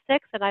 a.m. to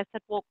 6. And I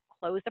said, well,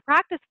 close the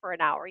practice for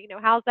an hour. You know,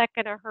 how's that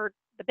going to hurt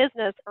the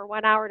business for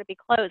 1 hour to be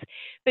closed?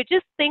 But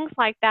just things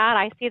like that,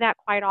 I see that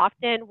quite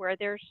often, where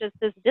there's just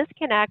this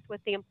disconnect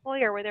with the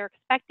employer, where they're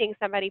expecting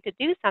somebody to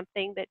do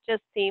something that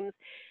just seems,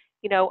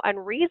 you know,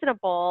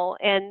 unreasonable.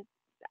 And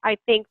I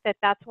think that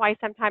that's why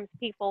sometimes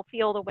people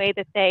feel the way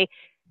that they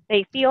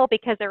feel,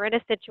 because they're in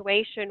a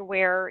situation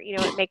where, you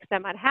know, it makes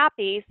them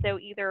unhappy. So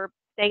either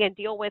they can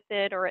deal with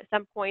it, or at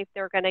some point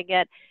they're going to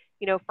get,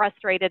 you know,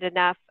 frustrated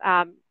enough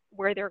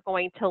where they're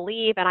going to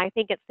leave. And I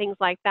think it's things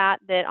like that,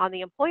 that on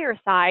the employer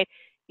side,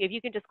 if you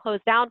can just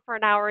close down for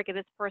an hour, give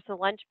this person a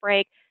lunch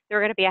break, they're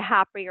going to be a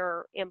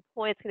happier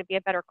employee. It's going to be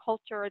a better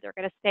culture. They're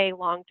going to stay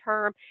long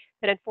term.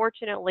 But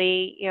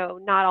unfortunately, you know,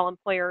 not all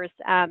employers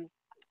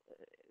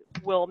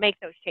will make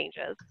those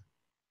changes.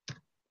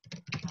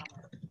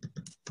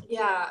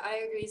 Yeah,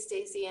 I agree,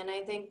 Stacy. And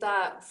I think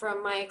that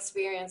from my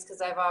experience,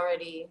 because I've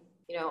already,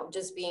 you know,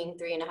 just being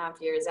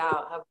 3.5 years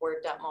out, have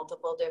worked at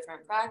multiple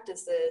different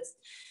practices.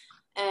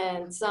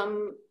 And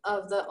some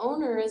of the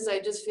owners, I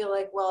just feel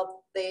like,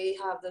 well, they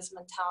have this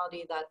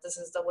mentality that this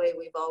is the way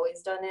we've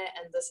always done it,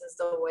 and this is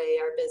the way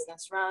our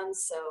business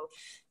runs. So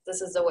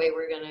this is the way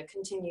we're going to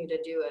continue to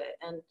do it.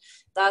 And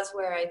that's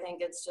where I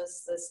think it's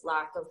just this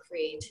lack of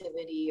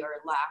creativity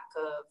or lack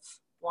of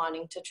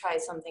wanting to try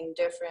something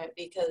different,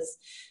 because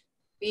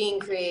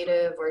being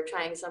creative or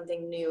trying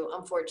something new,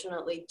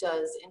 unfortunately,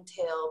 does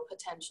entail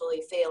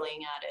potentially failing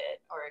at it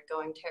or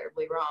going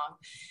terribly wrong.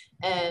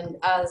 And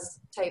as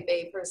type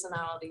A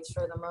personalities,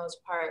 for the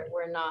most part,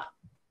 we're not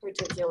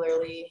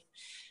particularly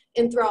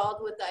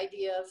enthralled with the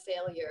idea of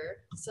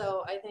failure.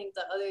 So I think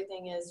the other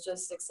thing is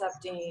just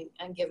accepting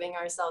and giving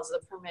ourselves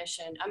the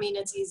permission. I mean,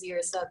 it's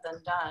easier said than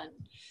done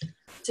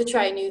to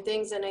try new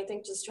things. And I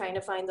think just trying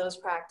to find those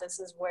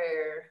practices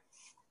where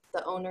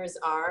the owners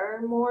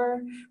are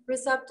more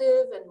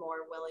receptive and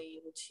more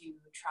willing to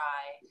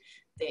try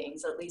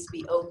things, at least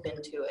be open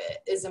to it,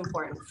 is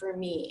important for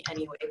me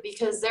anyway,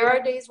 because there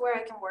are days where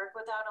I can work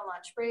without a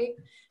lunch break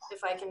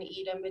if I can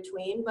eat in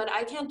between, but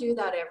I can't do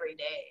that every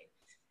day.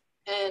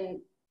 And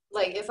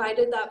like if I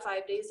did that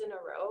 5 days in a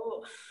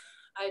row,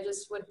 I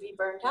just would be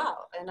burnt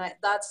out. And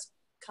that's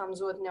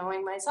comes with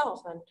knowing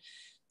myself. And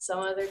some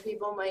other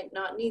people might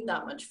not need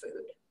that much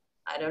food.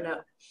 I don't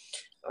know.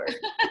 Or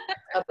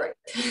a break.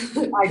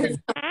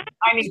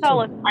 I need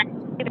solace.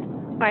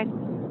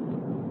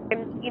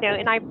 You know,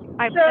 and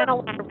I've done a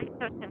lot of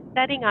research and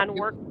studying on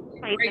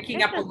workplace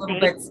breaking up a little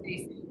bit,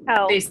 Stacey.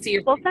 So, Stacey,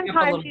 well,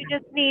 sometimes you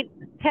just need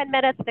 10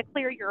 minutes to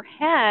clear your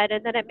head,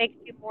 and then it makes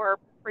you more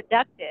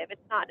productive.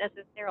 It's not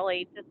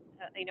necessarily just,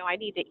 you know, I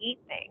need to eat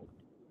things.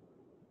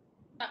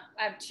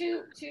 I have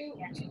two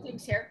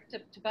things here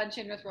to bunch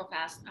in with real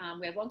fast.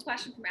 We have one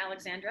question from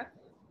Alexandra,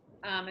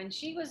 and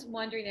she was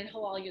wondering, and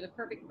Hilal, you're the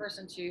perfect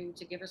person to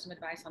give her some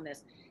advice on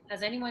this.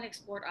 Has anyone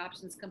explored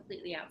options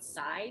completely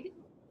outside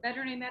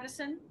veterinary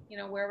medicine? You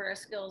know, where our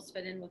skills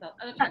fit in with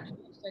other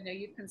practitioners I know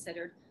you've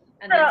considered.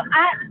 And so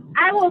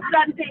I will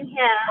jump in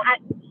here.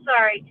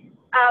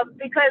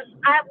 Because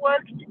I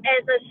worked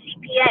as a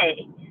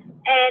CPA,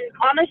 and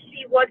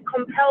honestly, what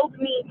compelled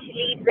me to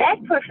leave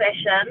that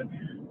profession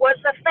was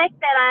the fact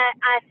that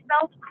I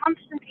felt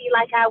constantly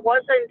like I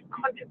wasn't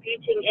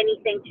contributing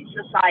anything to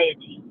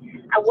society.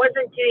 I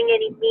wasn't doing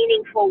any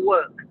meaningful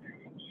work.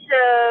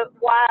 So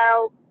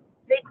while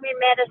veterinary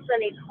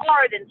medicine is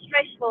hard and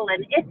stressful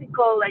and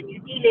ethical, and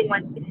you're dealing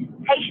with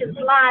patients'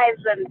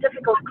 lives and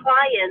difficult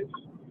clients,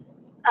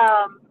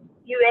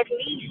 you at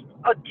least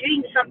are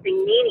doing something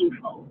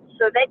meaningful.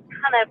 So that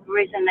kind of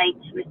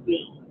resonates with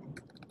me.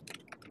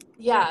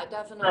 Yeah,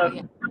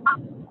 definitely.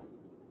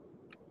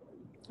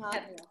 Sorry.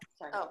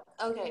 Oh,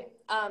 okay.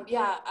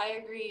 Yeah, I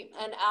agree.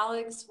 And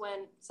Alex,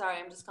 sorry,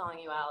 I'm just calling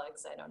you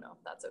Alex. I don't know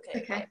if that's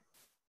okay.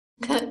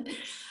 Okay.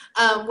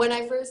 When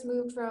I first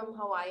moved from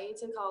Hawaii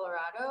to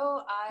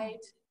Colorado, I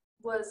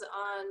was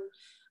on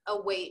a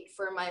wait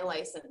for my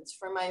license,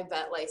 for my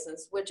vet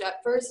license, which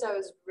at first I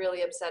was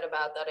really upset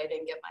about that I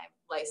didn't get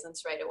my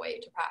license right away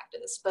to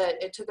practice.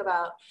 But it took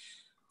about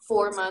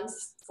 4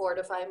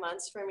 to 5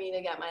 months for me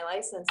to get my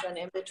license. And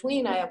in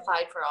between, I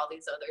applied for all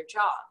these other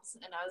jobs.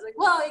 And I was like,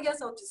 well, I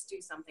guess I'll just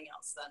do something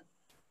else then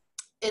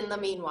in the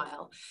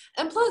meanwhile.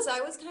 And plus, I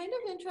was kind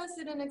of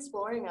interested in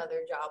exploring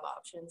other job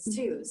options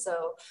too.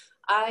 So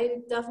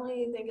I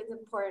definitely think it's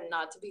important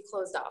not to be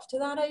closed off to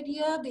that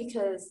idea,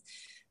 because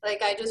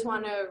like, I just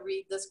want to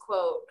read this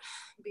quote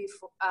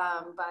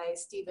by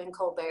Stephen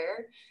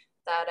Colbert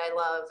that I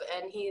love.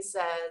 And he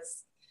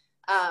says,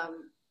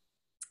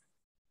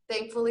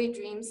 thankfully,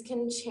 dreams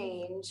can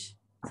change.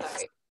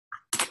 Sorry,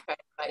 I'm trying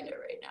to find it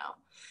right now.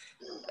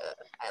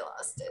 I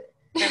lost it.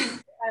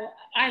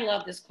 I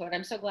love this quote.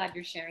 I'm so glad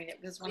you're sharing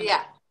it. This one.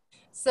 Yeah.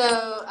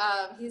 So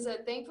he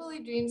said,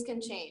 thankfully, dreams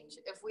can change.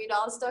 If we'd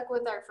all stuck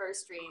with our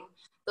first dream,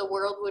 the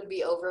world would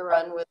be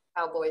overrun with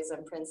cowboys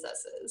and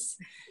princesses.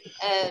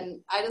 And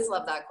I just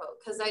love that quote,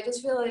 because I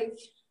just feel like,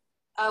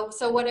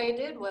 so what I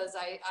did was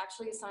I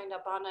actually signed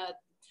up on a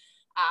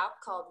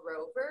app called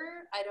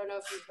Rover. I don't know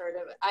if you've heard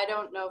of it. I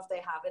don't know if they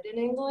have it in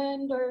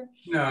England or.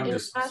 No, I'm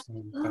just.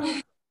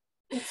 But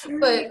it's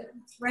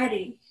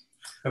ready.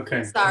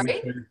 Okay.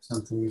 Sorry.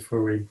 Something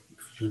before we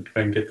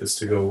try and get this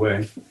to go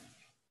away.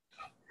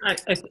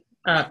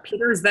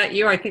 Peter, is that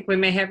you? I think we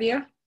may have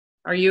you.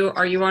 Are you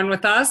on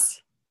with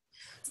us?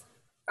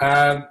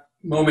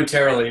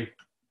 Momentarily.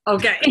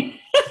 Okay.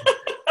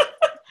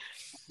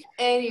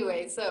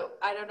 Anyway, so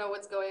I don't know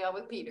what's going on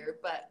with Peter,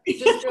 but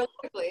just real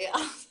quickly,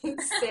 I'll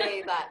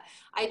say that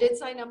I did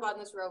sign up on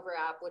this Rover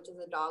app, which is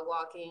a dog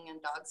walking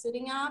and dog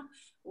sitting app,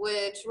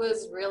 which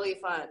was really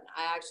fun.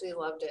 I actually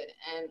loved it.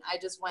 And I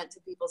just went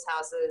to people's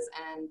houses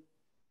and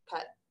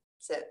pet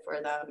sit for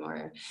them,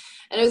 and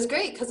it was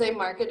great because I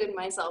marketed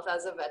myself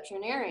as a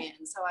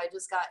veterinarian. So I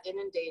just got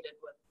inundated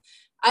with,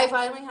 I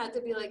finally had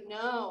to be like,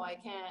 no, I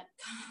can't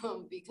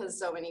come, because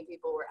so many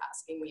people were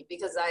asking me,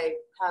 because I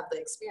have the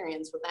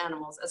experience with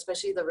animals,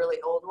 especially the really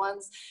old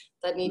ones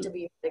that need to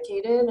be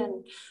medicated.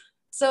 And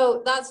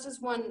so that's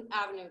just one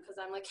avenue, because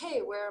I'm like, hey,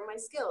 where are my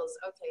skills?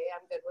 Okay,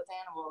 I'm good with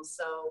animals,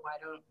 so why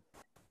don't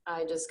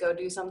I just go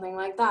do something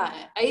like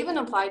that? I even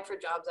applied for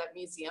jobs at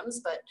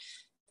museums, but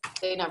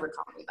they never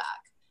called me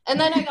back. And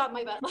then I got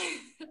my vet.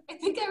 I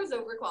think I was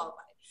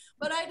overqualified,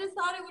 but I just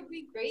thought it would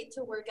be great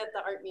to work at the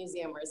art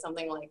museum or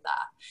something like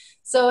that.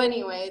 So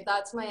anyway,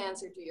 that's my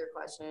answer to your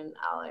question,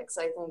 Alex.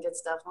 I think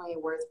it's definitely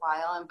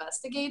worthwhile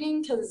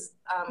investigating, because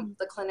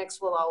the clinics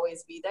will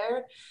always be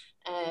there,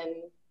 and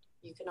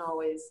you can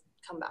always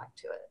come back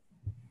to it.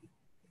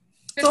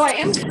 So I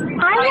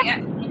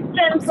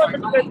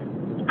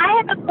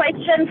have a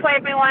question for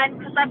everyone,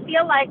 because I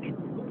feel like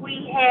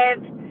we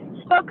have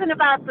spoken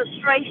about the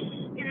stress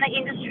in the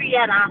industry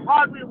and how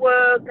hard we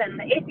work and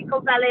the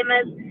ethical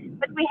dilemmas,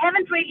 but we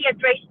haven't really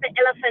addressed the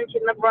elephant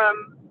in the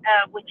room,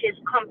 which is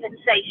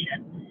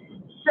compensation.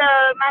 So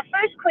my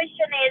first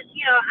question is,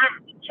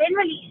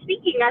 generally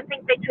speaking, I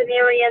think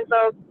veterinarians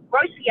are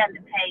grossly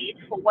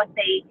underpaid for what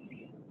they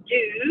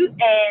do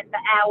and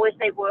the hours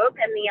they work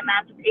and the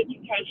amount of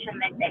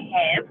education that they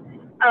have.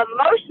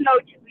 Most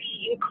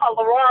notably in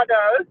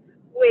Colorado,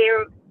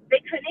 where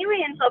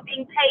veterinarians are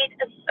being paid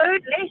a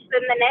third less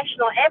than the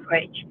national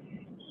average.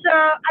 So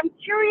I'm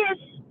curious,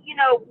 you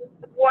know,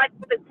 what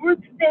the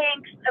group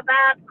thinks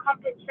about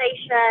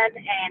compensation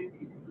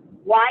and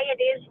why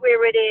it is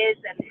where it is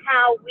and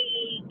how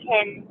we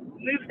can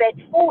move that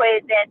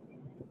forward, that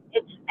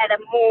it's at a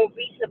more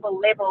reasonable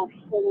level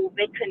for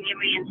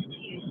veterinarians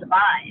to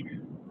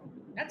survive.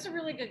 That's a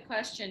really good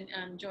question,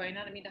 Joy. And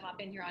I don't mean to hop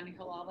in here on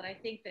Hilal, but I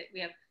think that we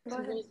have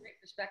some really great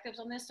perspectives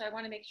on this. So I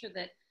want to make sure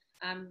that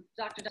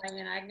Dr.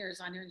 Diane Agner is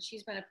on here, and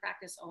she's been a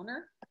practice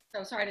owner.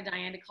 So sorry to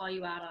Diane to call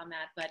you out on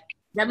that, but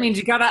that means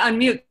you got to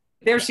unmute.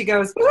 There she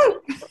goes. Woo!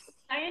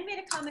 Diane made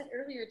a comment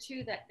earlier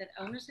too that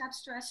owners have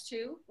stress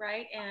too,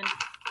 right? And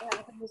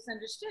often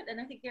misunderstood. And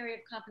I think the area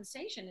of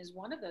compensation is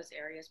one of those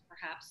areas,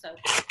 perhaps. So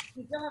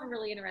we still have a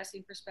really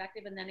interesting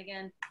perspective. And then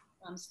again,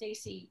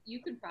 Stacy,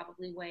 you can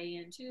probably weigh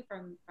in too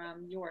from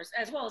yours,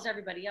 as well as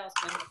everybody else.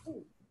 But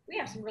we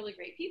have some really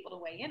great people to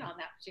weigh in on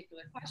that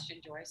particular question,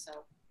 Joy. So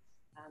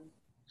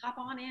hop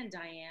on in,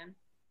 Diane.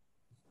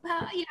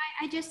 Well,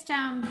 I just,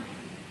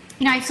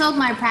 I sold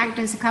my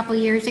practice a couple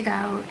years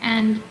ago,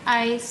 and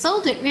I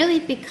sold it really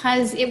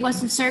because it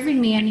wasn't serving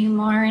me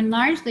anymore. And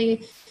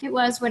largely it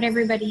was what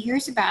everybody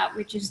hears about,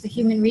 which is the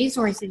human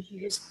resource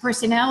issues,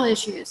 personnel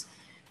issues.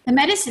 The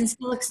medicine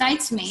still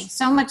excites me,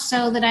 so much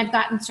so that I've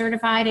gotten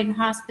certified in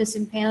hospice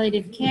and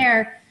palliative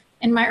care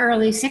in my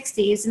early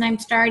 60s, and I'm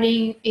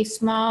starting a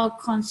small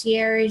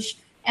concierge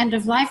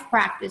end-of-life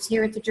practice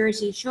here at the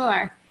Jersey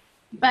Shore.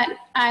 But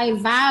I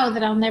vow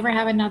that I'll never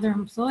have another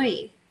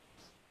employee.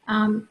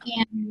 And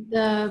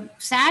the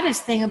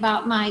saddest thing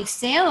about my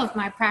sale of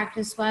my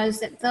practice was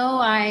that though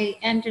I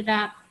ended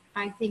up,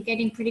 I think,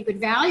 getting pretty good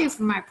value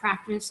from my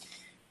practice,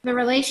 the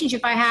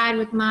relationship I had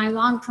with my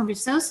long-term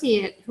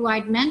associate, who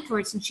I'd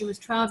mentored since she was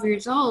 12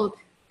 years old,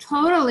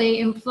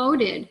 totally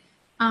imploded.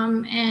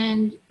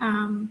 And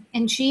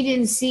she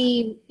didn't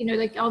see,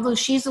 although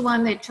she's the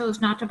one that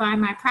chose not to buy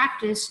my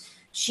practice,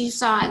 she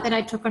saw that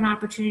I took an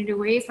opportunity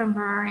away from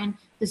her, and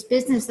this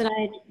business that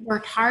I had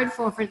worked hard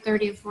for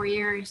 34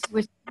 years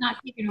was not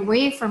taken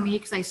away from me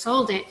because I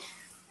sold it.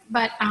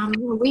 But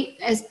we,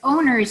 as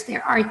owners,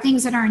 there are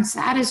things that aren't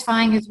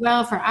satisfying as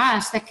well for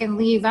us that can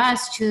leave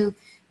us to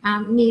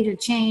need a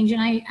change.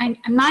 And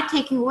I'm not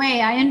taking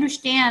away, I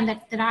understand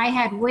that I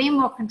had way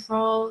more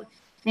control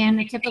than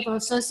a typical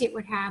associate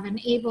would have, and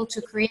able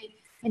to create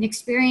an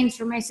experience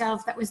for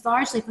myself that was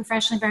largely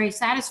professionally very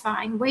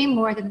satisfying, way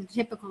more than the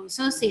typical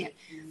associate.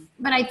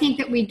 But I think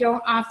that we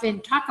don't often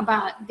talk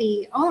about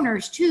the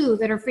owners too,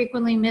 that are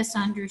frequently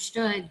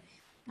misunderstood.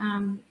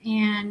 And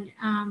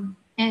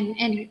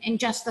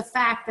just the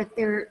fact that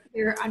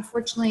there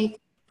unfortunately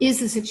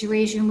is a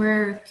situation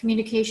where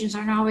communications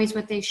aren't always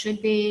what they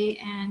should be,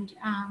 and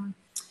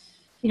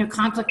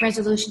conflict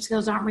resolution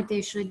skills aren't what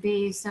they should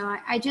be. So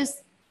I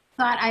just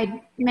thought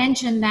I'd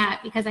mention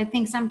that because I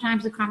think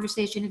sometimes the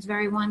conversation is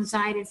very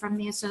one-sided from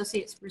the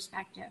associate's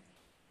perspective.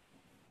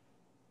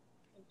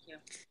 Thank you.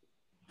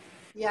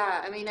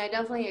 Yeah, I mean, I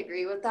definitely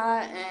agree with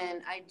that.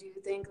 And I do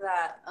think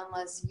that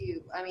unless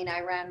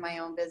I ran my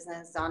own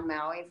business on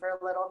Maui for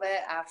a little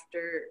bit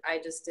after I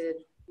just did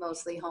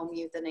mostly home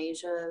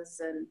euthanasias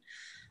and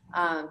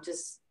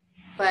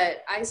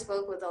but I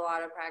spoke with a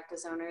lot of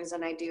practice owners,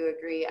 and I do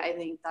agree. I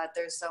think that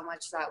there's so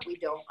much that we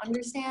don't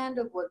understand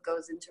of what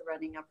goes into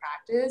running a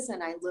practice.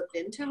 And I looked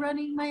into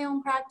running my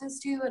own practice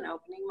too and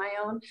opening my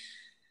own.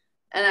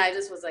 And I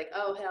just was like,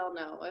 oh, hell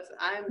no,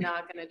 I'm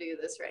not going to do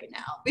this right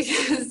now.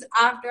 Because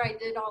after I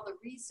did all the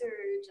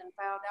research and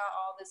found out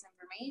all this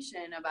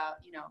information about,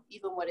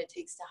 even what it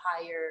takes to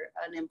hire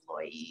an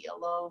employee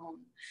alone.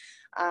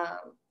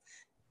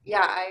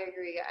 Yeah, I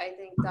agree. I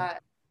think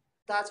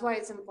that's why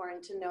it's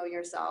important to know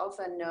yourself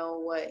and know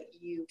what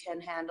you can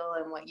handle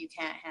and what you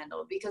can't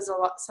handle, because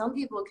some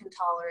people can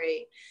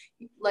tolerate,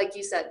 like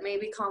you said,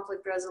 maybe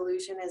conflict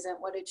resolution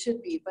isn't what it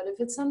should be, but if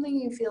it's something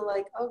you feel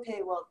like, okay,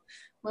 well,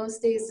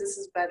 most days this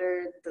is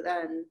better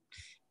than,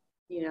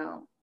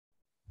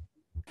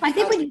 I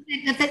think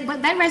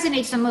what that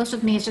resonates the most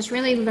with me is just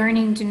really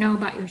learning to know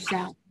about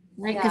yourself,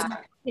 right? Because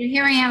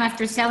here I am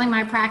after selling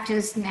my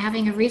practice and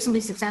having a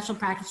reasonably successful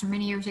practice for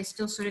many years. I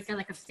still sort of feel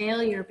like a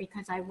failure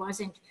because I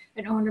wasn't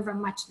an owner of a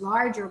much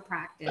larger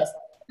practice.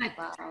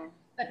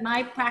 But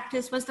my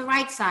practice was the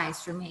right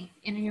size for me.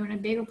 And a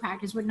bigger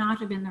practice would not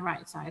have been the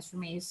right size for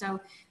me. So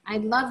I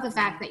love the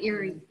fact that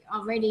you're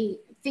already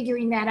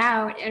figuring that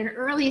out at an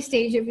early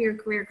stage of your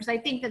career, because I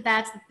think that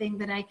that's the thing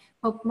that I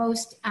hope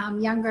most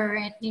younger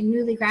and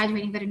newly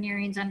graduating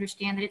veterinarians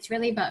understand, that it's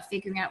really about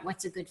figuring out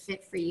what's a good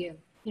fit for you.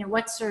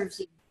 What serves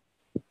you.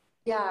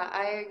 Yeah,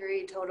 I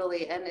agree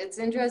totally. And it's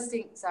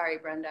interesting. Sorry,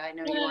 Brenda, I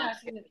know you want to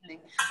say anything.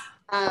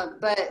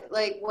 But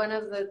like one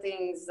of the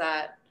things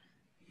that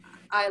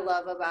I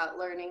love about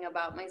learning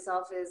about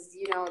myself is,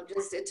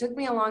 just it took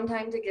me a long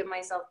time to give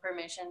myself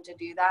permission to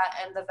do that.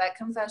 And the Vet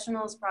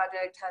Confessionals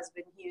project has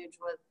been huge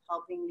with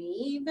helping me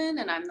even,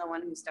 and I'm the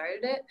one who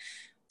started it.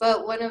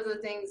 But one of the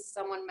things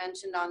someone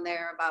mentioned on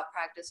there about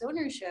practice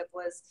ownership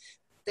was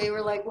they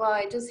were like, well,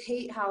 I just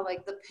hate how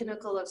like the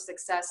pinnacle of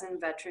success in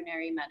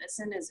veterinary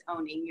medicine is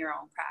owning your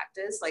own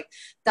practice. Like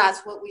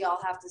that's what we all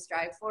have to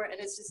strive for. And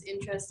it's just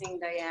interesting,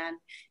 Diane,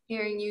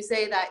 hearing you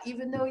say that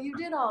even though you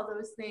did all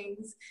those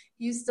things,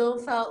 you still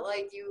felt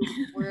like you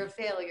were a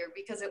failure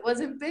because it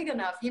wasn't big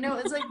enough. You know,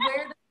 it's like,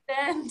 where does it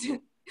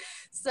end?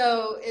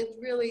 So it's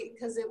really,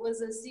 because it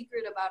was a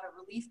secret about a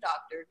relief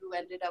doctor who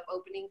ended up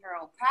opening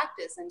her own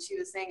practice. And she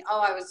was saying, oh,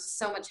 I was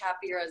so much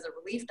happier as a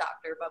relief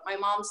doctor. But my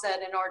mom said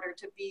in order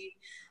to be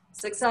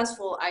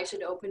successful, I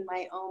should open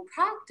my own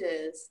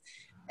practice.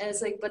 And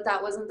it's like, but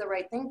that wasn't the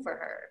right thing for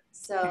her.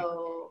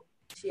 So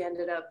she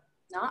ended up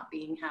not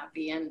being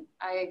happy. And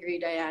I agree,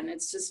 Diane.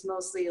 It's just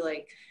mostly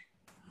like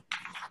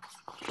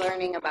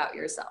learning about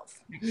yourself.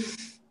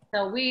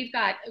 So we've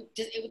got,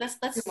 let's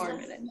 2 more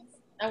minutes.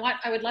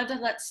 I would love to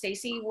let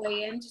Stacy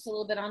weigh in just a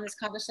little bit on this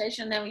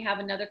conversation. Then we have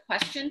another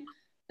question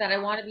that I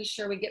want to be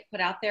sure we get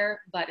put out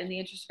there, but in the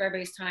interest of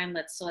everybody's time,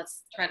 let's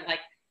try to like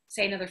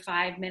say another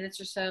 5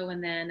 minutes or so,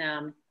 and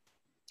then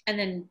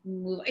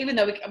move. Even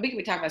though we can be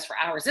talking about this for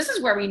hours, this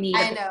is where we need.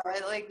 I know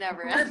it like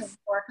never ends.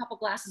 Or a couple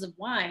glasses of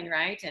wine,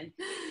 right? And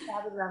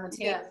have it around the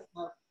table. Yeah.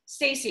 So,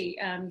 Stacy,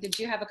 did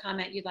you have a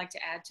comment you'd like to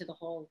add to the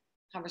whole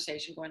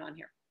conversation going on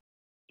here?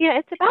 Yeah,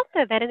 it's about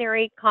the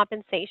veterinary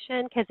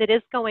compensation because it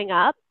is going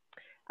up.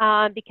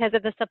 Because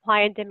of the supply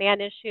and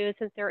demand issue,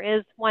 since there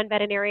is 1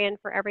 veterinarian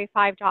for every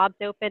 5 jobs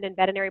open in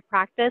veterinary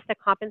practice, the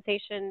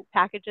compensation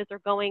packages are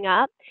going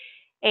up.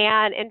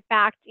 And in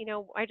fact, you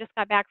know, I just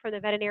got back from the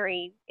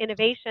Veterinary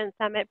Innovation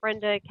Summit.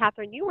 Brenda,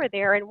 Catherine, you were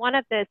there, and one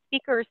of the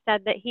speakers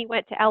said that he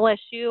went to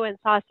LSU and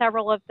saw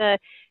several of the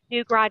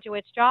new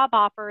graduates' job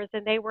offers,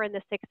 and they were in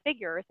the 6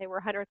 figures. They were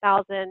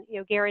 100,000, you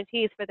know,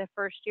 guarantees for the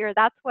first year.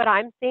 That's what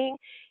I'm seeing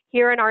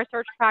here in our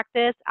search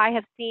practice. I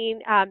have seen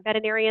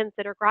veterinarians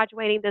that are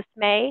graduating this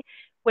May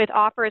with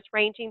offers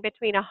ranging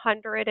between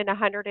 100 and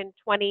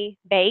 120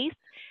 base.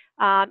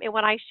 And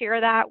when I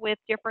share that with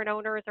different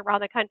owners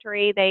around the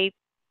country, they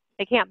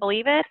can't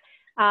believe it,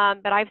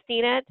 but I've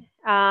seen it.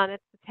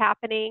 It's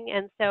happening.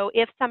 And so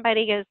if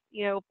somebody has,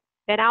 you know,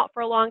 been out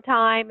for a long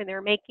time and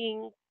they're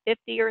making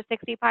 50 or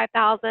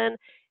 65,000,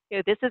 you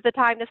know, this is the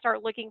time to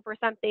start looking for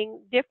something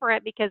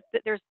different because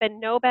there's been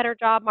no better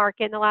job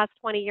market in the last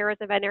 20 years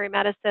of veterinary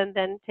medicine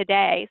than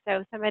today. So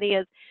if somebody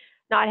is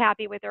not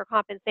happy with their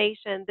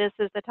compensation, this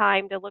is the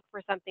time to look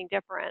for something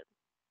different.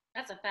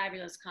 That's a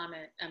fabulous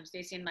comment,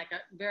 Stacy, and like a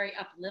very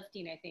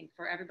uplifting, I think,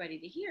 for everybody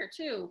to hear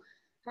too,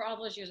 for all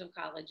those years of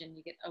college and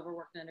you get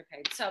overworked and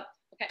underpaid. So,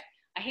 okay,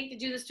 I hate to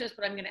do this to us,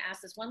 but I'm going to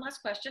ask this one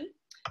last question.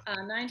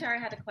 Nayantara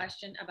had a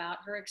question about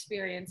her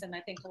experience, and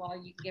I think,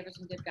 Hilal, you can give her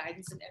some good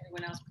guidance, and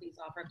everyone else please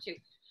offer up too.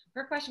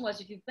 Her question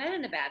was, if you've been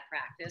in a bad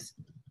practice,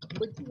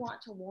 would you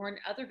want to warn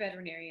other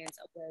veterinarians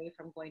away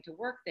from going to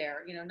work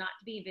there? You know, not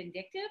to be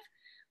vindictive,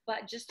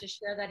 but just to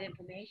share that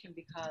information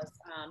because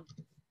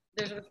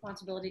there's a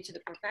responsibility to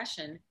the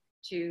profession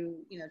to,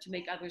 you know, to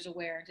make others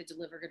aware and to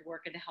deliver good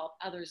work and to help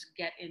others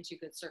get into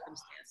good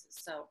circumstances.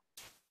 So,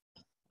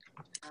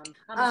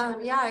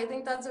 yeah, I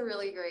think that's a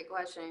really great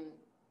question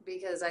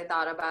because I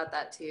thought about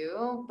that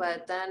too.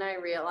 But then I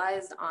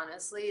realized,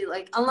 honestly,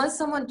 like, unless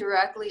someone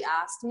directly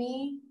asked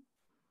me,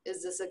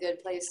 is this a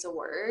good place to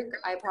work?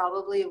 I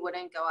probably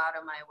wouldn't go out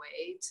of my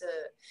way to,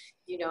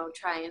 you know,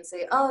 try and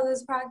say, oh,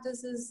 this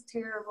practice is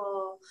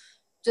terrible,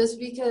 just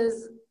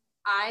because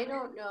I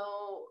don't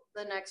know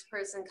the next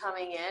person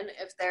coming in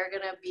if they're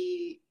going to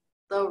be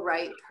the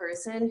right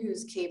person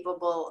who's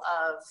capable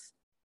of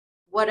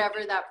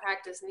whatever that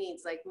practice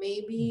needs. Like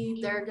maybe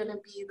they're going to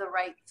be the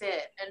right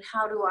fit. And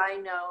how do I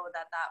know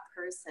that that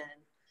person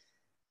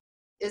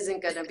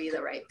isn't going to be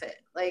the right fit?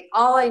 Like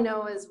all I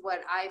know is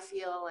what I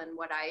feel and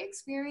what I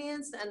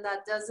experienced, and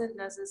that doesn't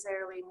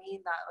necessarily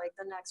mean that like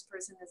the next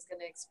person is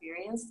going to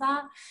experience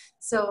that.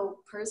 So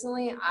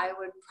personally, I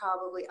would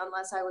probably,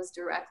 unless I was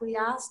directly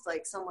asked,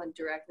 like someone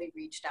directly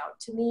reached out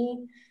to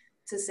me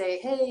to say,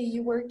 hey,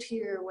 you worked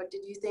here, what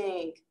did you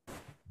think?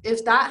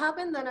 If that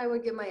happened, then I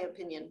would give my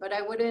opinion, but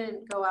I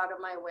wouldn't go out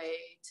of my way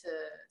to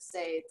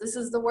say this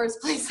is the worst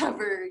place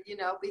ever, you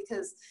know,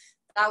 because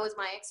that was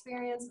my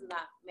experience and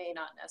that may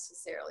not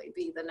necessarily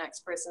be the next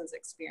person's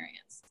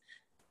experience.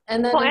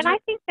 And then, well, and I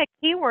think the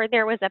key word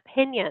there was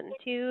opinion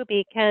too,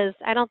 because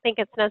I don't think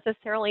it's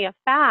necessarily a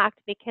fact,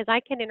 because I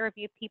can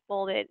interview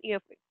people that, you know,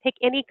 pick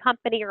any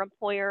company or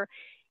employer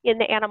in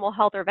the animal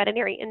health or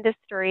veterinary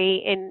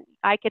industry, and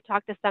I could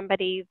talk to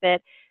somebody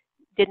that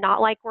did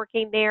not like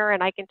working there,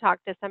 and I can talk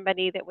to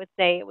somebody that would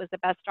say it was the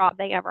best job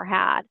they ever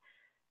had.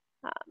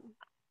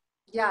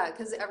 Yeah,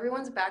 because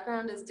everyone's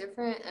background is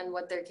different and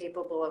what they're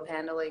capable of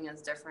handling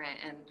is different.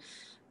 And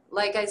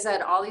like I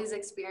said, all these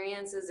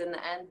experiences in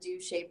the end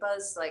do shape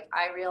us. Like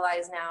I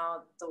realize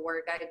now the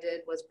work I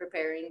did was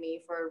preparing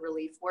me for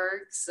relief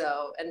work.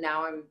 So, and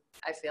now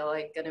I feel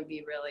like going to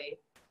be really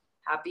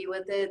happy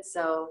with it.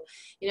 So,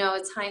 you know,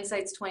 it's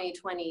hindsight's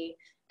 2020.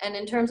 And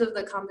in terms of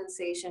the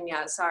compensation,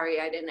 yeah, sorry,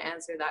 I didn't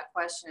answer that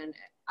question.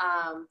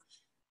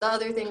 The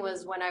other thing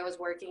was when I was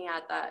working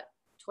at that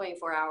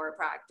 24-hour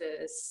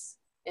practice,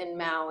 in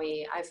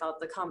Maui, I felt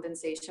the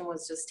compensation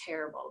was just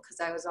terrible because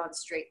I was on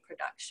straight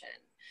production,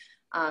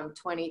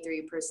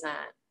 23%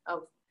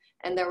 of,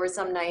 and there were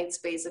some nights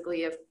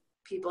basically if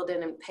people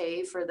didn't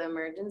pay for the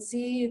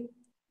emergency,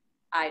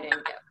 I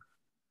didn't get it.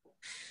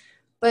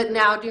 But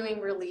now doing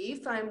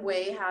relief, I'm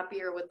way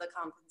happier with the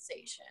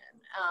compensation.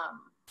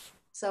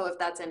 So if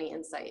that's any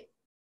insight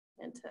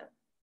into.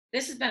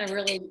 This has been a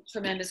really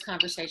tremendous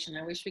conversation.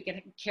 I wish we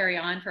could carry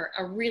on for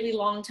a really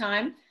long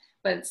time,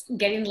 but it's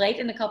getting late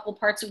in a couple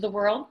parts of the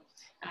world.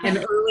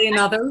 And early in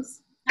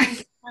others.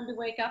 Time to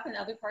wake up in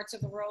other parts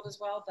of the world as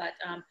well. But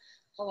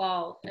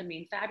Hilal, I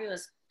mean,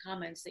 fabulous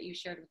comments that you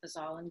shared with us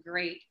all and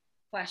great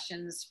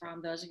questions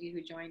from those of you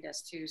who joined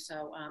us too.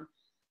 So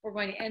we're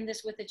going to end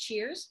this with a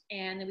cheers,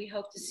 and we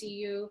hope to see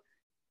you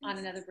on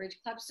another Bridge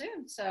Club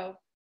soon. So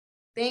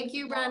thank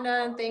you,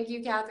 Brenda, and thank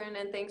you, Catherine,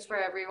 and thanks for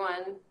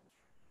everyone.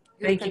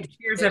 Thank you.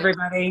 Cheers,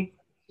 everybody.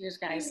 Cheers,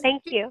 guys.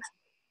 Thank you.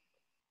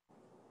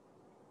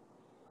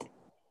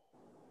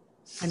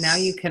 And now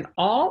you can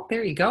all,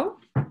 there you go.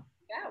 Go.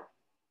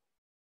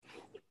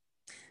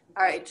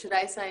 All right, should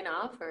I sign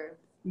off or?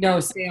 No,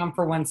 stay on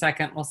for 1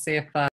 second. We'll see if